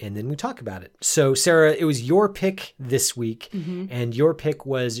watch it, and then we talk about it. So, Sarah, it was your pick this week, and your pick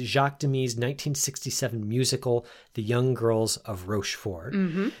was Jacques Demy's 1967 musical, The Young Girls of Rochefort.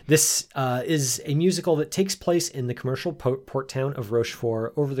 This is a musical that takes place in the commercial port town of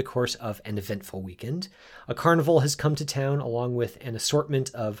Rochefort over the course of an eventful weekend. A carnival has come to town along with an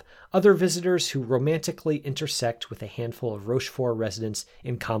assortment of other visitors who romantically intersect with a handful of Rochefort residents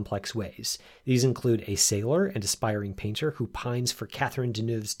in complex ways. These include a sailor and aspiring painter who pines for Catherine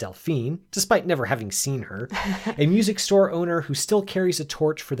Deneuve's Delphine, despite never having seen her, a music store owner who still carries a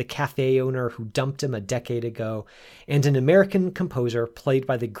torch for the cafe owner who dumped him a decade ago, and an American composer played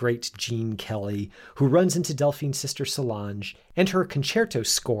by the great Gene Kelly, who runs into Delphine's sister Solange and her concerto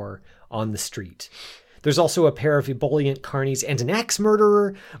score on the street. There's also a pair of ebullient carnies and an axe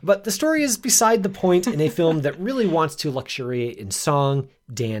murderer, but the story is beside the point in a film that really wants to luxuriate in song,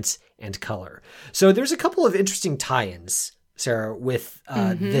 dance, and color. So there's a couple of interesting tie-ins, Sarah, with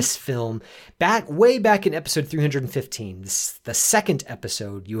this film. Way back in episode 315, the second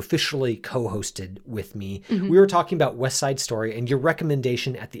episode you officially co-hosted with me, we were talking about West Side Story, and your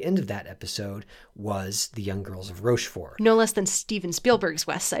recommendation at the end of that episode was The Young Girls of Rochefort. No less than Steven Spielberg's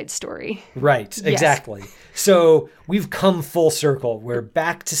West Side Story. Right, exactly. So we've come full circle. We're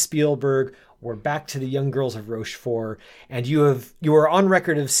back to Spielberg. We're back to The Young Girls of Rochefort, and you are on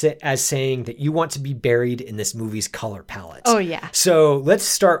record as saying that you want to be buried in this movie's color palette. Oh, yeah. So let's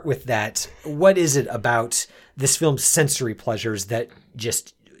start with that. What is it about this film's sensory pleasures that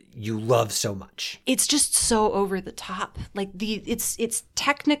just you love so much? It's just so over the top. Like it's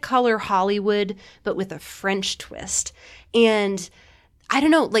Technicolor Hollywood, but with a French twist. And I don't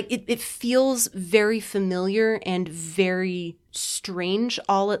know, like it feels very familiar and very strange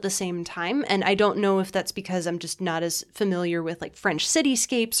all at the same time. And I don't know if that's because I'm just not as familiar with like French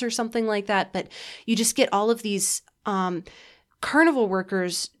cityscapes or something like that, but you just get all of these carnival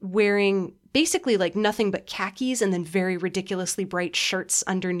workers wearing basically like nothing but khakis and then very ridiculously bright shirts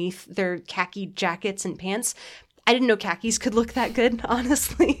underneath their khaki jackets and pants. I didn't know khakis could look that good,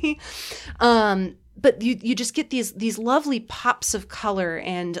 honestly. But you just get these lovely pops of color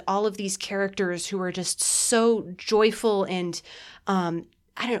and all of these characters who are just so joyful and, I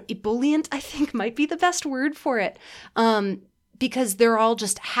don't know, ebullient, I think might be the best word for it. Because they're all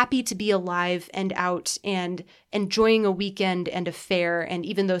just happy to be alive and out and enjoying a weekend and a fair. And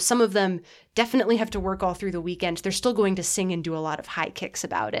even though some of them definitely have to work all through the weekend, they're still going to sing and do a lot of high kicks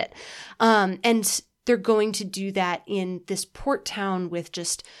about it. And they're going to do that in this port town with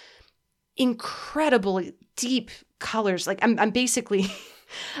just incredible deep colors. Like I'm basically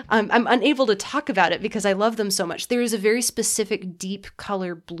I'm unable to talk about it because I love them so much. There is a very specific deep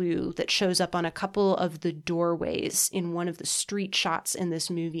color blue that shows up on a couple of the doorways in one of the street shots in this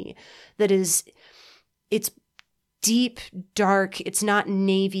movie it's deep, dark. It's not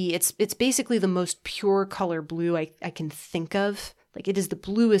navy. It's basically the most pure color blue I can think of. Like it is the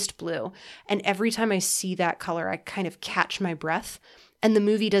bluest blue. And every time I see that color, I kind of catch my breath. And the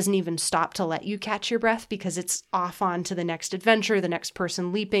movie doesn't even stop to let you catch your breath because it's off on to the next adventure, the next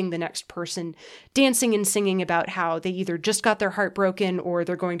person leaping, the next person dancing and singing about how they either just got their heart broken or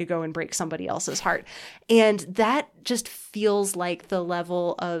they're going to go and break somebody else's heart. And that just feels like the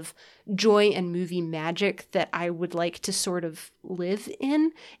level of joy and movie magic that I would like to sort of live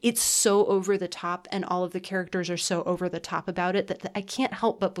in. It's so over the top and all of the characters are so over the top about it that I can't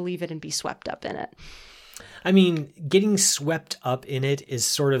help but believe it and be swept up in it. I mean, getting swept up in it is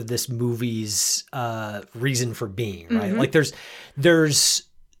sort of this movie's reason for being, right? Like there's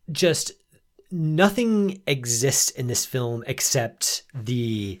just nothing exists in this film except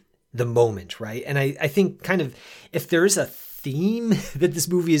the moment, right? And I think kind of if there is a theme that this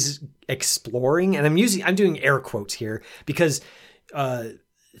movie is exploring, and I'm doing air quotes here because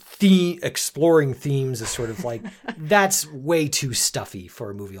exploring themes is sort of like that's way too stuffy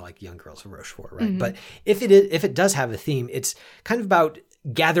for a movie like Young Girls of Rochefort, right? But if it does have a theme, it's kind of about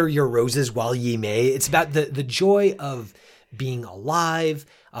gather your roses while ye may. It's about the joy of being alive.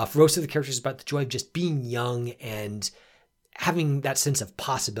 For most of the characters, it's about the joy of just being young and having that sense of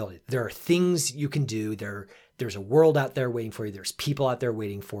possibility. There are things you can do. There's a world out there waiting for you. There's people out there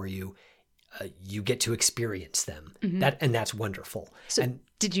waiting for you. You get to experience them. That's wonderful. So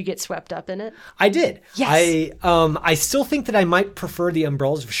did you get swept up in it? I did. Yes. I still think that I might prefer The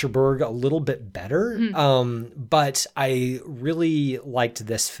Umbrellas of Cherbourg a little bit better. But I really liked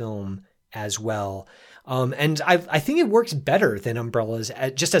this film as well. And I think it works better than Umbrellas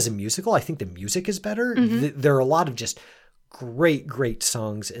just as a musical. I think the music is better. There are a lot of just great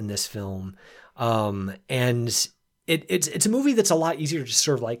songs in this film. And it's a movie that's a lot easier to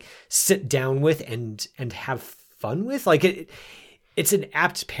sort of like sit down with and have fun with. Like it's an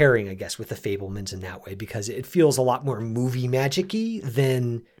apt pairing, I guess, with the Fabelmans in that way, because it feels a lot more movie magic-y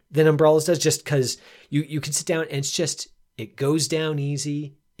than Umbrellas does, just because you can sit down and it goes down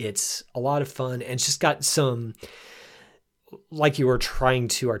easy. It's a lot of fun, and it's just got some, like you were trying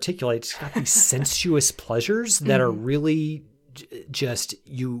to articulate, it's got these sensuous pleasures that are really just,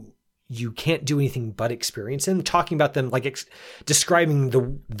 you can't do anything but experience them. Talking about them, like describing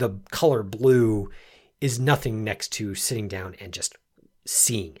the color blue is nothing next to sitting down and just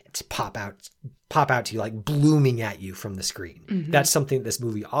seeing it pop out to you, like blooming at you from the screen. That's something this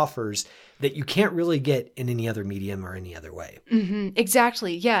movie offers that you can't really get in any other medium or any other way.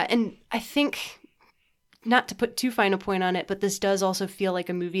 Exactly. Yeah. And I think, not to put too fine a point on it, but this does also feel like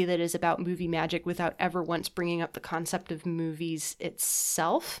a movie that is about movie magic without ever once bringing up the concept of movies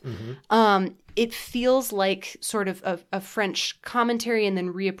itself. It feels like sort of a French commentary and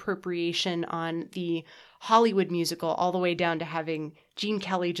then reappropriation on the Hollywood musical, all the way down to having Gene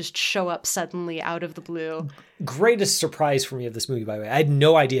Kelly just show up suddenly out of the blue. Greatest surprise for me of this movie, by the way. I had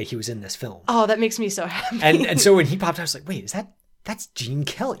no idea he was in this film. Oh, that makes me so happy. And so when he popped out, I was like, wait, that's Gene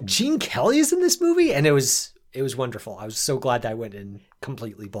Kelly. Gene Kelly is in this movie? And it was wonderful. I was so glad that I went in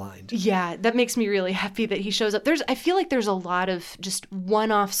completely blind. Yeah, that makes me really happy that he shows up. I feel like there's a lot of just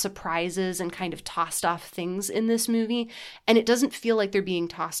one-off surprises and kind of tossed off things in this movie. And it doesn't feel like they're being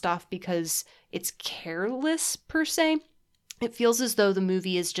tossed off because it's careless per se. It feels as though the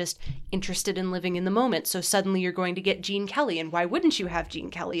movie is just interested in living in the moment. So suddenly you're going to get Gene Kelly. And why wouldn't you have Gene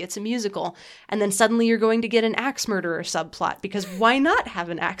Kelly? It's a musical. And then suddenly you're going to get an axe murderer subplot, because why not have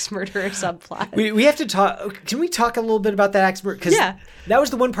an axe murderer subplot? We have to talk. Can we talk a little bit about that axe murderer? Because that was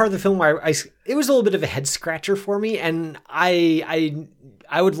the one part of the film where it was a little bit of a head scratcher for me. And I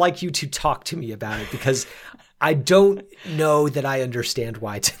would like you to talk to me about it, because I don't know that I understand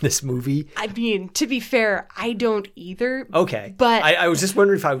why it's in this movie. I mean, to be fair, I don't either. Okay. But I was just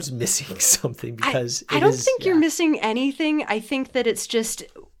wondering if I was missing something, because I don't think you're missing anything. I think that it's just,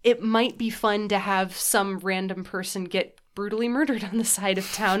 it might be fun to have some random person get brutally murdered on the side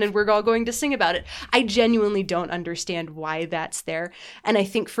of town and we're all going to sing about it. I genuinely don't understand why that's there. And I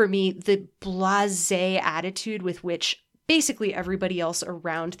think for me, the blasé attitude with which basically everybody else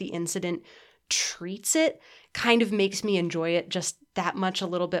around the incident treats it kind of makes me enjoy it just that much a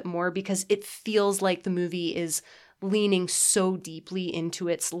little bit more, because it feels like the movie is leaning so deeply into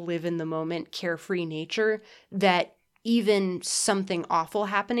its live in the moment, carefree nature that even something awful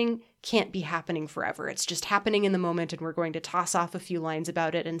happening can't be happening forever. It's just happening in the moment, and we're going to toss off a few lines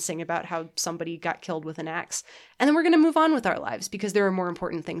about it and sing about how somebody got killed with an axe. And then we're going to move on with our lives, because there are more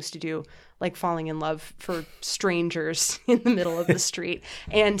important things to do, like falling in love for strangers in the middle of the street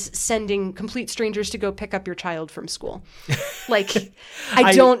and sending complete strangers to go pick up your child from school. Like,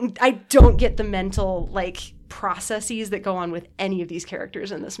 I don't get the mental, like, processes that go on with any of these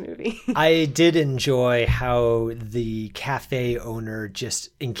characters in this movie. I did enjoy how the cafe owner just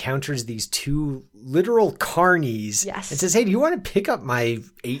encounters these two literal carnies and says, hey, do you want to pick up my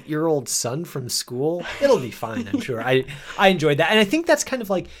 8-year-old son from school? It'll be fine, I'm sure. I enjoyed that. And I think that's kind of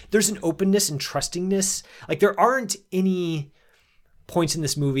like, there's an openness and trustingness. Like, there aren't any points in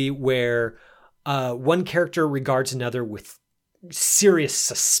this movie where one character regards another with serious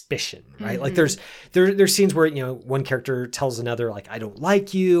suspicion, right? Like there's scenes where, one character tells another, like, I don't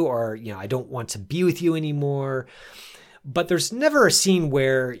like you, or, I don't want to be with you anymore. But there's never a scene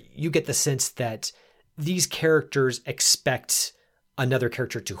where you get the sense that these characters expect another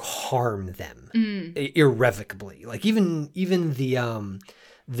character to harm them irrevocably. Like even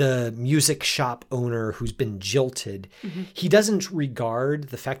the music shop owner who's been jilted, he doesn't regard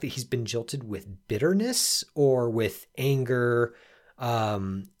the fact that he's been jilted with bitterness or with anger.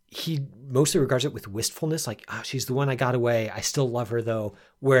 He mostly regards it with wistfulness, like, she's the one I got away. I still love her though,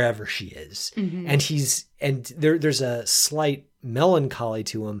 wherever she is. And there's a slight melancholy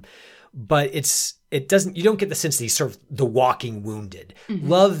to him, but you don't get the sense that he's sort of the walking wounded.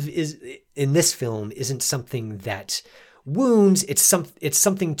 Love is in this film isn't something that wounds. It's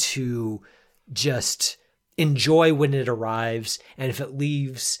something to just enjoy when it arrives, and if it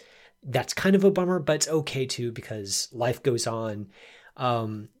leaves, that's kind of a bummer, but it's okay too, because life goes on.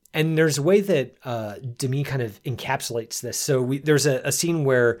 And there's a way that Demi kind of encapsulates this. So there's a scene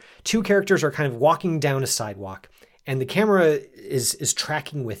where two characters are kind of walking down a sidewalk, and the camera is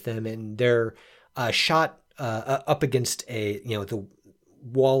tracking with them, and they're shot up against the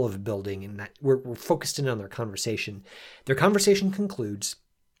wall of a building, and that we're focused in on their conversation. Their conversation concludes,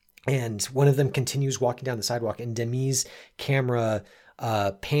 and one of them continues walking down the sidewalk, and Demi's camera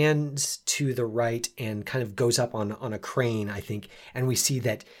pans to the right and kind of goes up on a crane, I think. And we see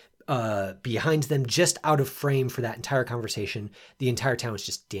that behind them, just out of frame for that entire conversation, the entire town is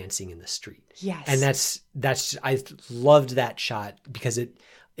just dancing in the street. Yes. And that's I loved that shot because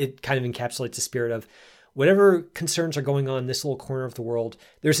it kind of encapsulates the spirit of whatever concerns are going on in this little corner of the world,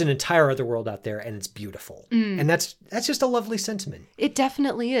 there's an entire other world out there and it's beautiful. And that's just a lovely sentiment. It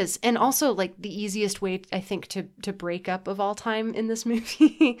definitely is. And also like the easiest way, I think, to break up of all time in this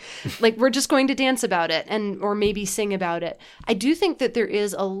movie, like we're just going to dance about it or maybe sing about it. I do think that there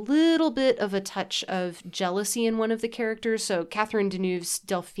is a little bit of a touch of jealousy in one of the characters. So Catherine Deneuve's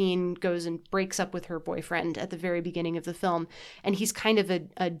Delphine goes and breaks up with her boyfriend at the very beginning of the film. And he's kind of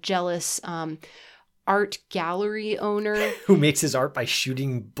a jealous, art gallery owner who makes his art by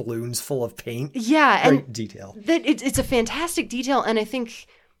shooting balloons full of paint. Yeah, great and detail. That it's a fantastic detail, and I think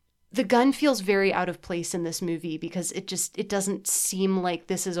the gun feels very out of place in this movie because it doesn't seem like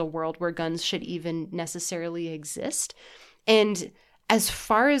this is a world where guns should even necessarily exist. And as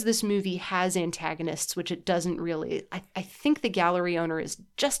far as this movie has antagonists, which it doesn't really, I think the gallery owner is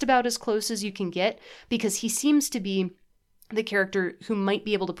just about as close as you can get because he seems to be the character who might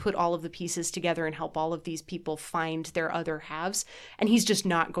be able to put all of the pieces together and help all of these people find their other halves. And he's just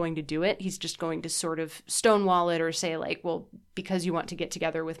not going to do it. He's just going to sort of stonewall it or say like, well, because you want to get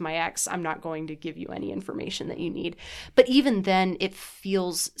together with my ex, I'm not going to give you any information that you need. But even then, it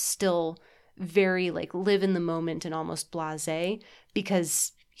feels still very like live in the moment and almost blasé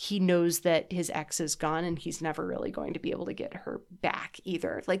because he knows that his ex is gone and he's never really going to be able to get her back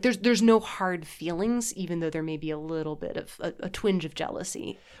either. Like there's no hard feelings, even though there may be a little bit of a twinge of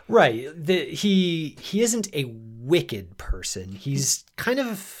jealousy. Right. He isn't a wicked person. He's kind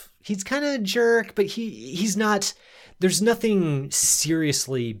of a jerk, but he's not, there's nothing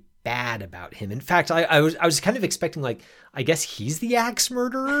seriously bad about him. In fact, I was kind of expecting like, I guess he's the axe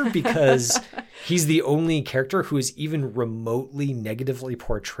murderer because he's the only character who is even remotely negatively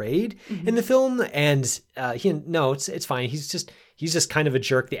portrayed in the film. And it's fine. He's just kind of a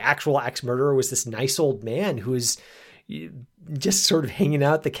jerk. The actual axe murderer was this nice old man who was just sort of hanging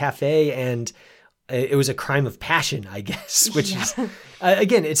out at the cafe, and it was a crime of passion, I guess, which is,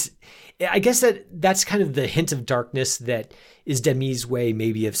 again, I guess that's kind of the hint of darkness that is Demi's way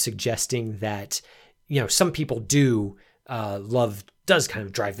maybe of suggesting that, some people do, love does kind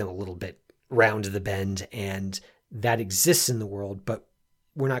of drive them a little bit round the bend, and that exists in the world, but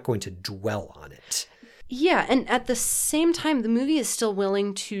we're not going to dwell on it. Yeah, and at the same time, the movie is still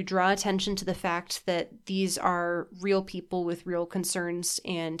willing to draw attention to the fact that these are real people with real concerns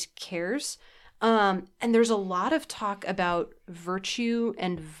and cares. And there's a lot of talk about virtue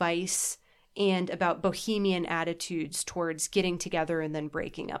and vice and about bohemian attitudes towards getting together and then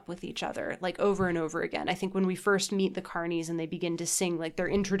breaking up with each other, like over and over again. I think when we first meet the Carneys and they begin to sing like their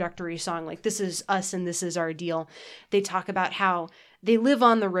introductory song, like this is us and this is our deal, they talk about how they live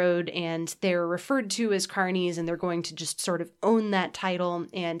on the road and they're referred to as Carneys and they're going to just sort of own that title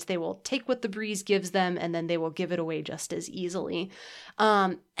and they will take what the breeze gives them and then they will give it away just as easily.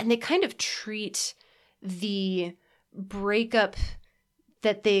 And they kind of treat the breakup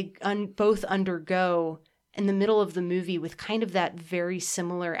that they both undergo in the middle of the movie with kind of that very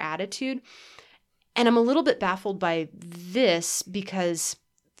similar attitude. And I'm a little bit baffled by this because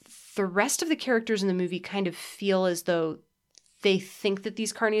the rest of the characters in the movie kind of feel as though they think that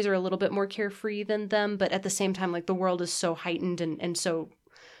these Carneys are a little bit more carefree than them, but at the same time, like the world is so heightened and so,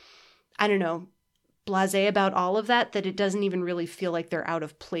 I don't know, blasé about all of that it doesn't even really feel like they're out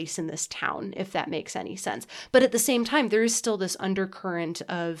of place in this town, if that makes any sense. But at the same time, there is still this undercurrent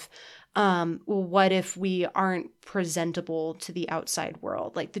of, well, what if we aren't presentable to the outside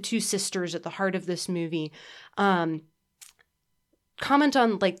world? Like the two sisters at the heart of this movie, comment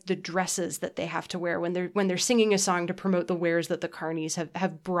on like the dresses that they have to wear when they're singing a song to promote the wares that the Carneys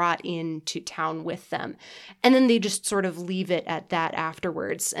have brought into town with them. And then they just sort of leave it at that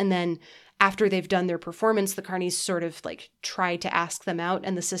afterwards. And then after they've done their performance, the Carneys sort of like try to ask them out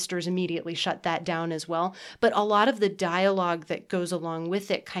and the sisters immediately shut that down as well. But a lot of the dialogue that goes along with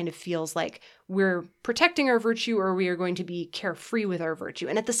it kind of feels like we're protecting our virtue or we are going to be carefree with our virtue.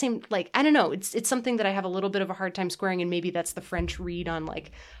 And at the same, like, I don't know, it's something that I have a little bit of a hard time squaring, and maybe that's the French read on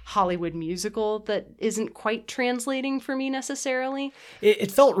like Hollywood musical that isn't quite translating for me necessarily.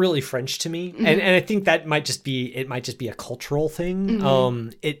 It felt really French to me. Mm-hmm. And I think that might just be a cultural thing.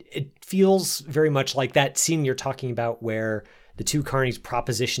 Mm-hmm. It feels very much like that scene you're talking about where the two Carneys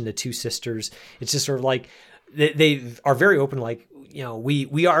proposition the two sisters. It's just sort of like, they are very open, like,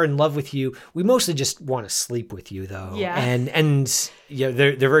 we are in love with you. We mostly just want to sleep with you, though. Yeah. And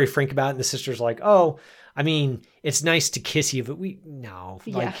they're very frank about it. And the sister's like, oh, I mean, it's nice to kiss you, but we've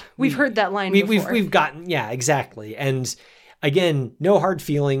heard that line before. We've gotten, exactly. And again, no hard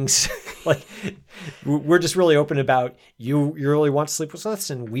feelings. Like, we're just really open about you really want to sleep with us,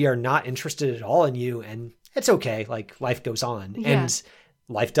 and we are not interested at all in you, and it's okay. Like, life goes on, and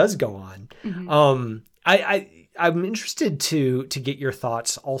life does go on. I'm interested to get your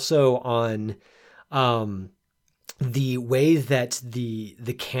thoughts also on the way that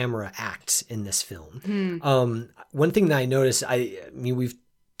the camera acts in this film. One thing that I noticed, I mean, we've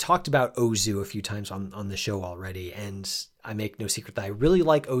talked about Ozu a few times on the show already, and I make no secret that I really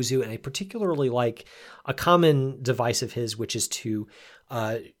like Ozu, and I particularly like a common device of his, which is to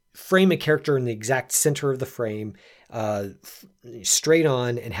frame a character in the exact center of the frame, straight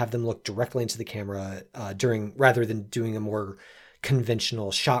on, and have them look directly into the camera rather than doing a more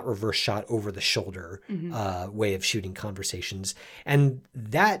conventional reverse shot over the shoulder way of shooting conversations. And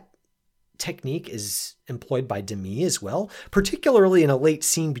that technique is employed by Demy as well, particularly in a late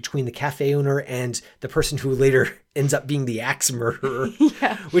scene between the cafe owner and the person who later ends up being the axe murderer,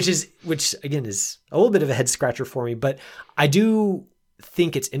 which again is a little bit of a head scratcher for me. But I do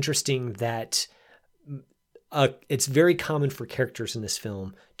think it's interesting that it's very common for characters in this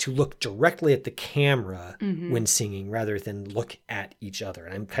film to look directly at the camera when singing rather than look at each other.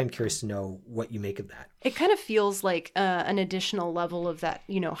 And I'm kind of curious to know what you make of that. It kind of feels like an additional level of that,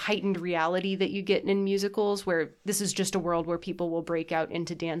 heightened reality that you get in musicals, where this is just a world where people will break out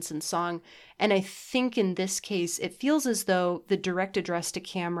into dance and song. And I think in this case, it feels as though the direct address to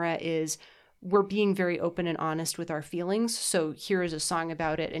camera is, we're being very open and honest with our feelings. So here is a song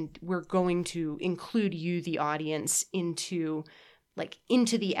about it, and we're going to include you, the audience, into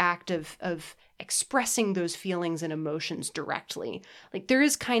the act of expressing those feelings and emotions directly. Like, there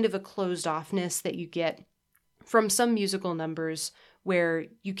is kind of a closed offness that you get from some musical numbers where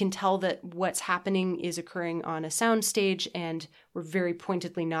you can tell that what's happening is occurring on a soundstage, and we're very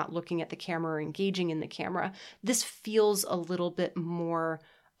pointedly not looking at the camera or engaging in the camera. This feels a little bit more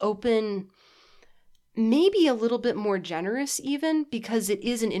open, maybe a little bit more generous even, because it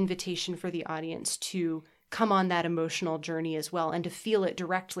is an invitation for the audience to come on that emotional journey as well, and to feel it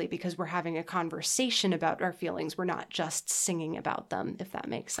directly, because we're having a conversation about our feelings. We're not just singing about them, if that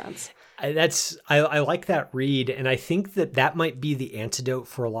makes sense. I like that read, and I think that might be the antidote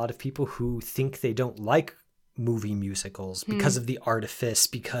for a lot of people who think they don't like movie musicals because of the artifice,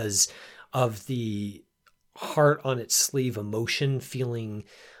 because of the heart on its sleeve emotion feeling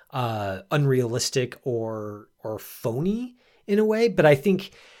unrealistic or phony in a way. But I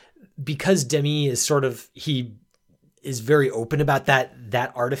think because Demy is he is very open about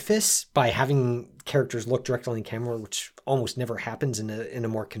that artifice by having characters look directly in camera, which almost never happens in a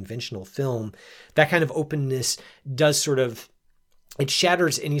more conventional film, that kind of openness does it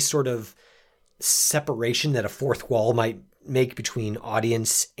shatters any sort of separation that a fourth wall might make between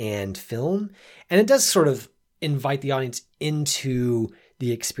audience and film. And it does sort of invite the audience into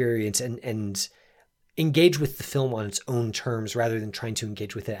the experience and engage with the film on its own terms rather than trying to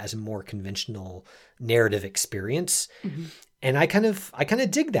engage with it as a more conventional narrative experience. And I kind of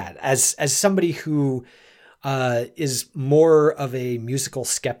dig that as somebody who is more of a musical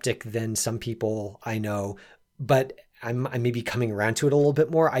skeptic than some people I know, but I may be coming around to it a little bit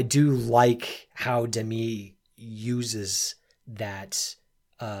more. I do like how Demy uses that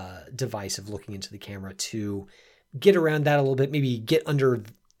device of looking into the camera to get around that a little bit, maybe get under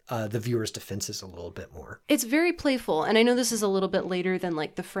the viewer's defenses a little bit more. It's very playful, and I know this is a little bit later than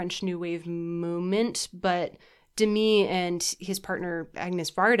the French New Wave movement, but Demy and his partner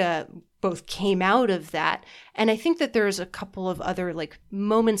Agnes Varda both came out of that, and I think that there's a couple of other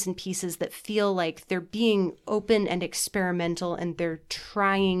moments and pieces that feel like they're being open and experimental, and they're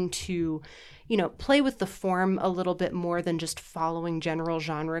trying to play with the form a little bit more than just following general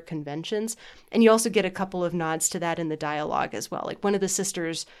genre conventions. And you also get a couple of nods to that in the dialogue as well. One of the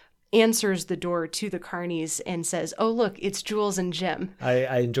sisters answers the door to the Carneys and says, "Oh, look, it's Jules and Jim."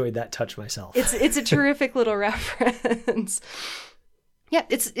 I enjoyed that touch myself. It's a terrific little reference. Yeah,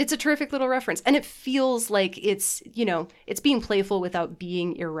 it's a terrific little reference. And it feels like it's being playful without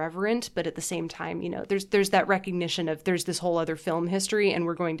being irreverent, but at the same time, there's that recognition of there's this whole other film history, and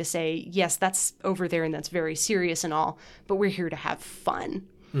we're going to say, yes, that's over there and that's very serious and all, but we're here to have fun.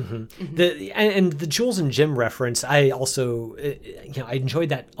 And the Jules and Jim reference, I also, I enjoyed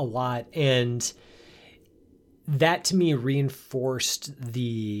that a lot. And that to me reinforced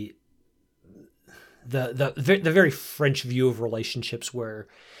the very French view of relationships, where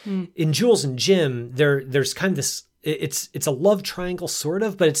in Jules and Jim, there's kind of this, it's a love triangle sort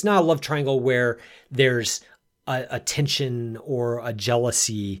of, but it's not a love triangle where there's a tension or a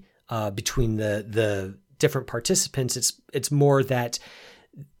jealousy between the different participants. It's more that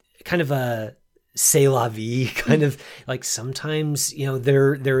kind of a c'est la vie kind of like sometimes,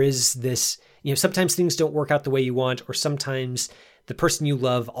 there is this, sometimes things don't work out the way you want, or sometimes the person you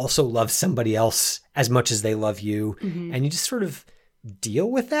love also loves somebody else as much as they love you. And you just sort of deal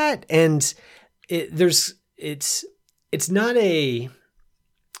with that. And it's not a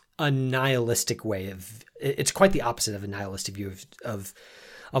nihilistic way it's quite the opposite of a nihilistic view of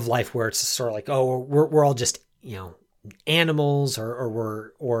life, where it's sort of like, oh, we're all just, animals,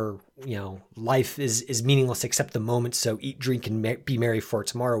 or life is meaningless except the moment. So eat, drink, and be merry, for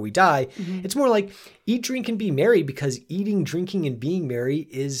tomorrow we die. It's more like eat, drink, and be merry, because eating, drinking, and being merry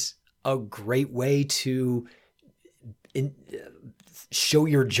is a great way to show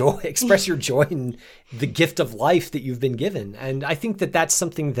your joy, express your joy in the gift of life that you've been given. And I think that that's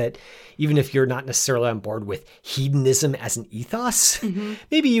something that, even if you're not necessarily on board with hedonism as an ethos,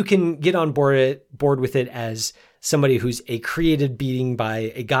 maybe you can get on board with it as somebody who's a created being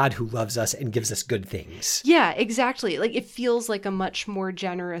by a God who loves us and gives us good things. Yeah, exactly. Like, it feels like a much more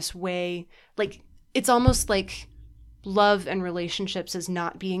generous way. Like, it's almost like love and relationships as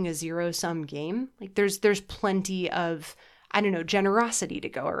not being a zero-sum game. Like, there's plenty of, I don't know, generosity to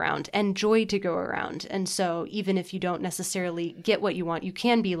go around and joy to go around. And so even if you don't necessarily get what you want, you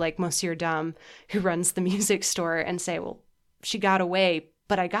can be like Monsieur Dame, who runs the music store, and say, well, she got away,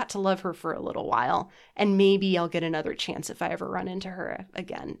 but I got to love her for a little while, and maybe I'll get another chance if I ever run into her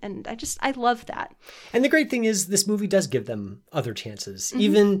again. And I love that. And the great thing is, this movie does give them other chances.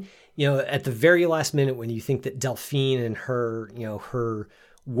 Even, at the very last minute, when you think that Delphine and her, her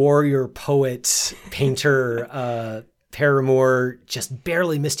warrior poet, painter, paramour just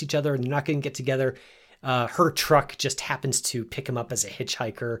barely missed each other and they're not going to get together. Her truck just happens to pick him up as a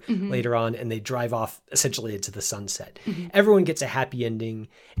hitchhiker later on, and they drive off essentially into the sunset. Everyone gets a happy ending,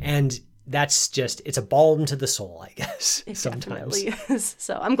 and that's just, it's a balm to the soul, I guess. It sometimes definitely is.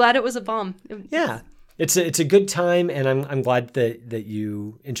 So I'm glad it was a balm. Yeah. It's a good time, and I'm glad that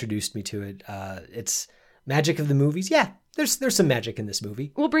you introduced me to it. It's magic of the movies. Yeah. There's some magic in this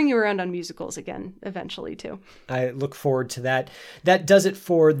movie. We'll bring you around on musicals again eventually, too. I look forward to that. That does it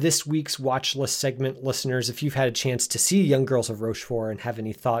for this week's Watch List segment, listeners. If you've had a chance to see Young Girls of Rochefort and have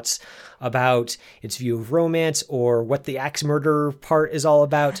any thoughts about its view of romance or what the axe murder part is all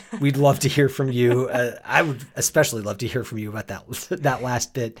about, we'd love to hear from you. I would especially love to hear from you about that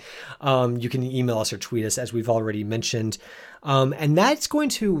last bit. You can email us or tweet us, as we've already mentioned. And that's going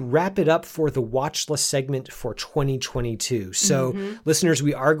to wrap it up for the Watch List segment for 2022. So listeners,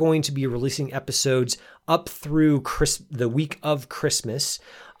 we are going to be releasing episodes up through the week of Christmas.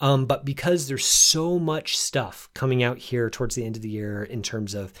 But because there's so much stuff coming out here towards the end of the year in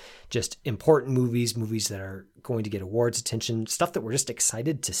terms of just important movies that are going to get awards attention, stuff that we're just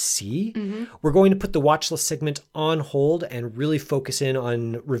excited to see, we're going to put the Watch List segment on hold and really focus in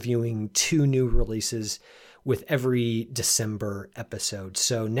on reviewing 2 new releases with every December episode.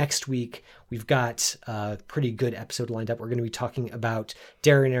 So next week, we've got a pretty good episode lined up. We're going to be talking about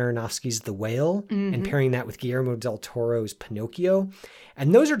Darren Aronofsky's The Whale and pairing that with Guillermo del Toro's Pinocchio.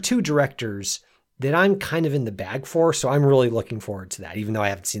 And those are 2 directors that I'm kind of in the bag for, so I'm really looking forward to that, even though I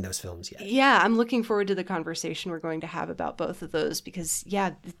haven't seen those films yet. Yeah, I'm looking forward to the conversation we're going to have about both of those because,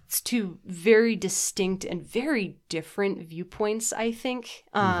 yeah, it's 2 very distinct and very different viewpoints, I think.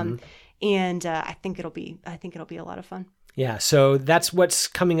 And I think it'll be a lot of fun. Yeah, so that's what's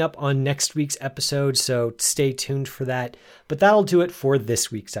coming up on next week's episode, so stay tuned for that. But that'll do it for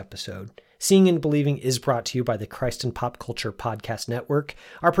this week's episode. Seeing and Believing is brought to you by the Christ and Pop Culture Podcast Network.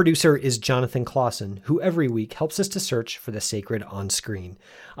 Our producer is Jonathan Clausen, who every week helps us to search for the sacred on screen.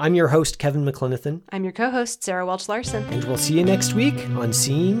 I'm your host, Kevin McClenathan. I'm your co-host, Sarah Welch-Larson. And we'll see you next week on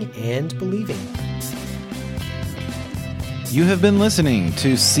Seeing and Believing. You have been listening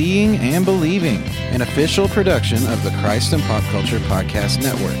to Seeing and Believing, an official production of the Christ and Pop Culture Podcast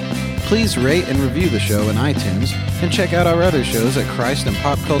Network. Please rate and review the show in iTunes and check out our other shows at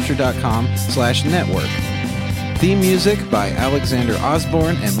christandpopculture.com/network. Theme music by Alexander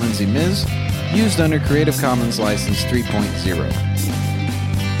Osborne and Lindsay Miz, used under Creative Commons License 3.0.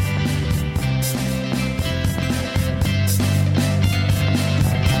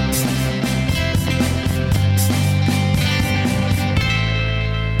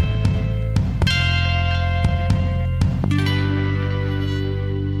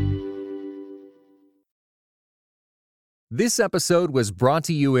 This episode was brought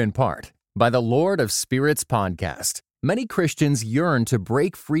to you in part by the Lord of Spirits podcast. Many Christians yearn to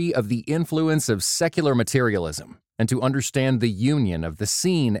break free of the influence of secular materialism and to understand the union of the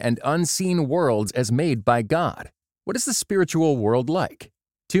seen and unseen worlds as made by God. What is the spiritual world like?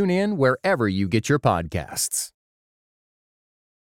 Tune in wherever you get your podcasts.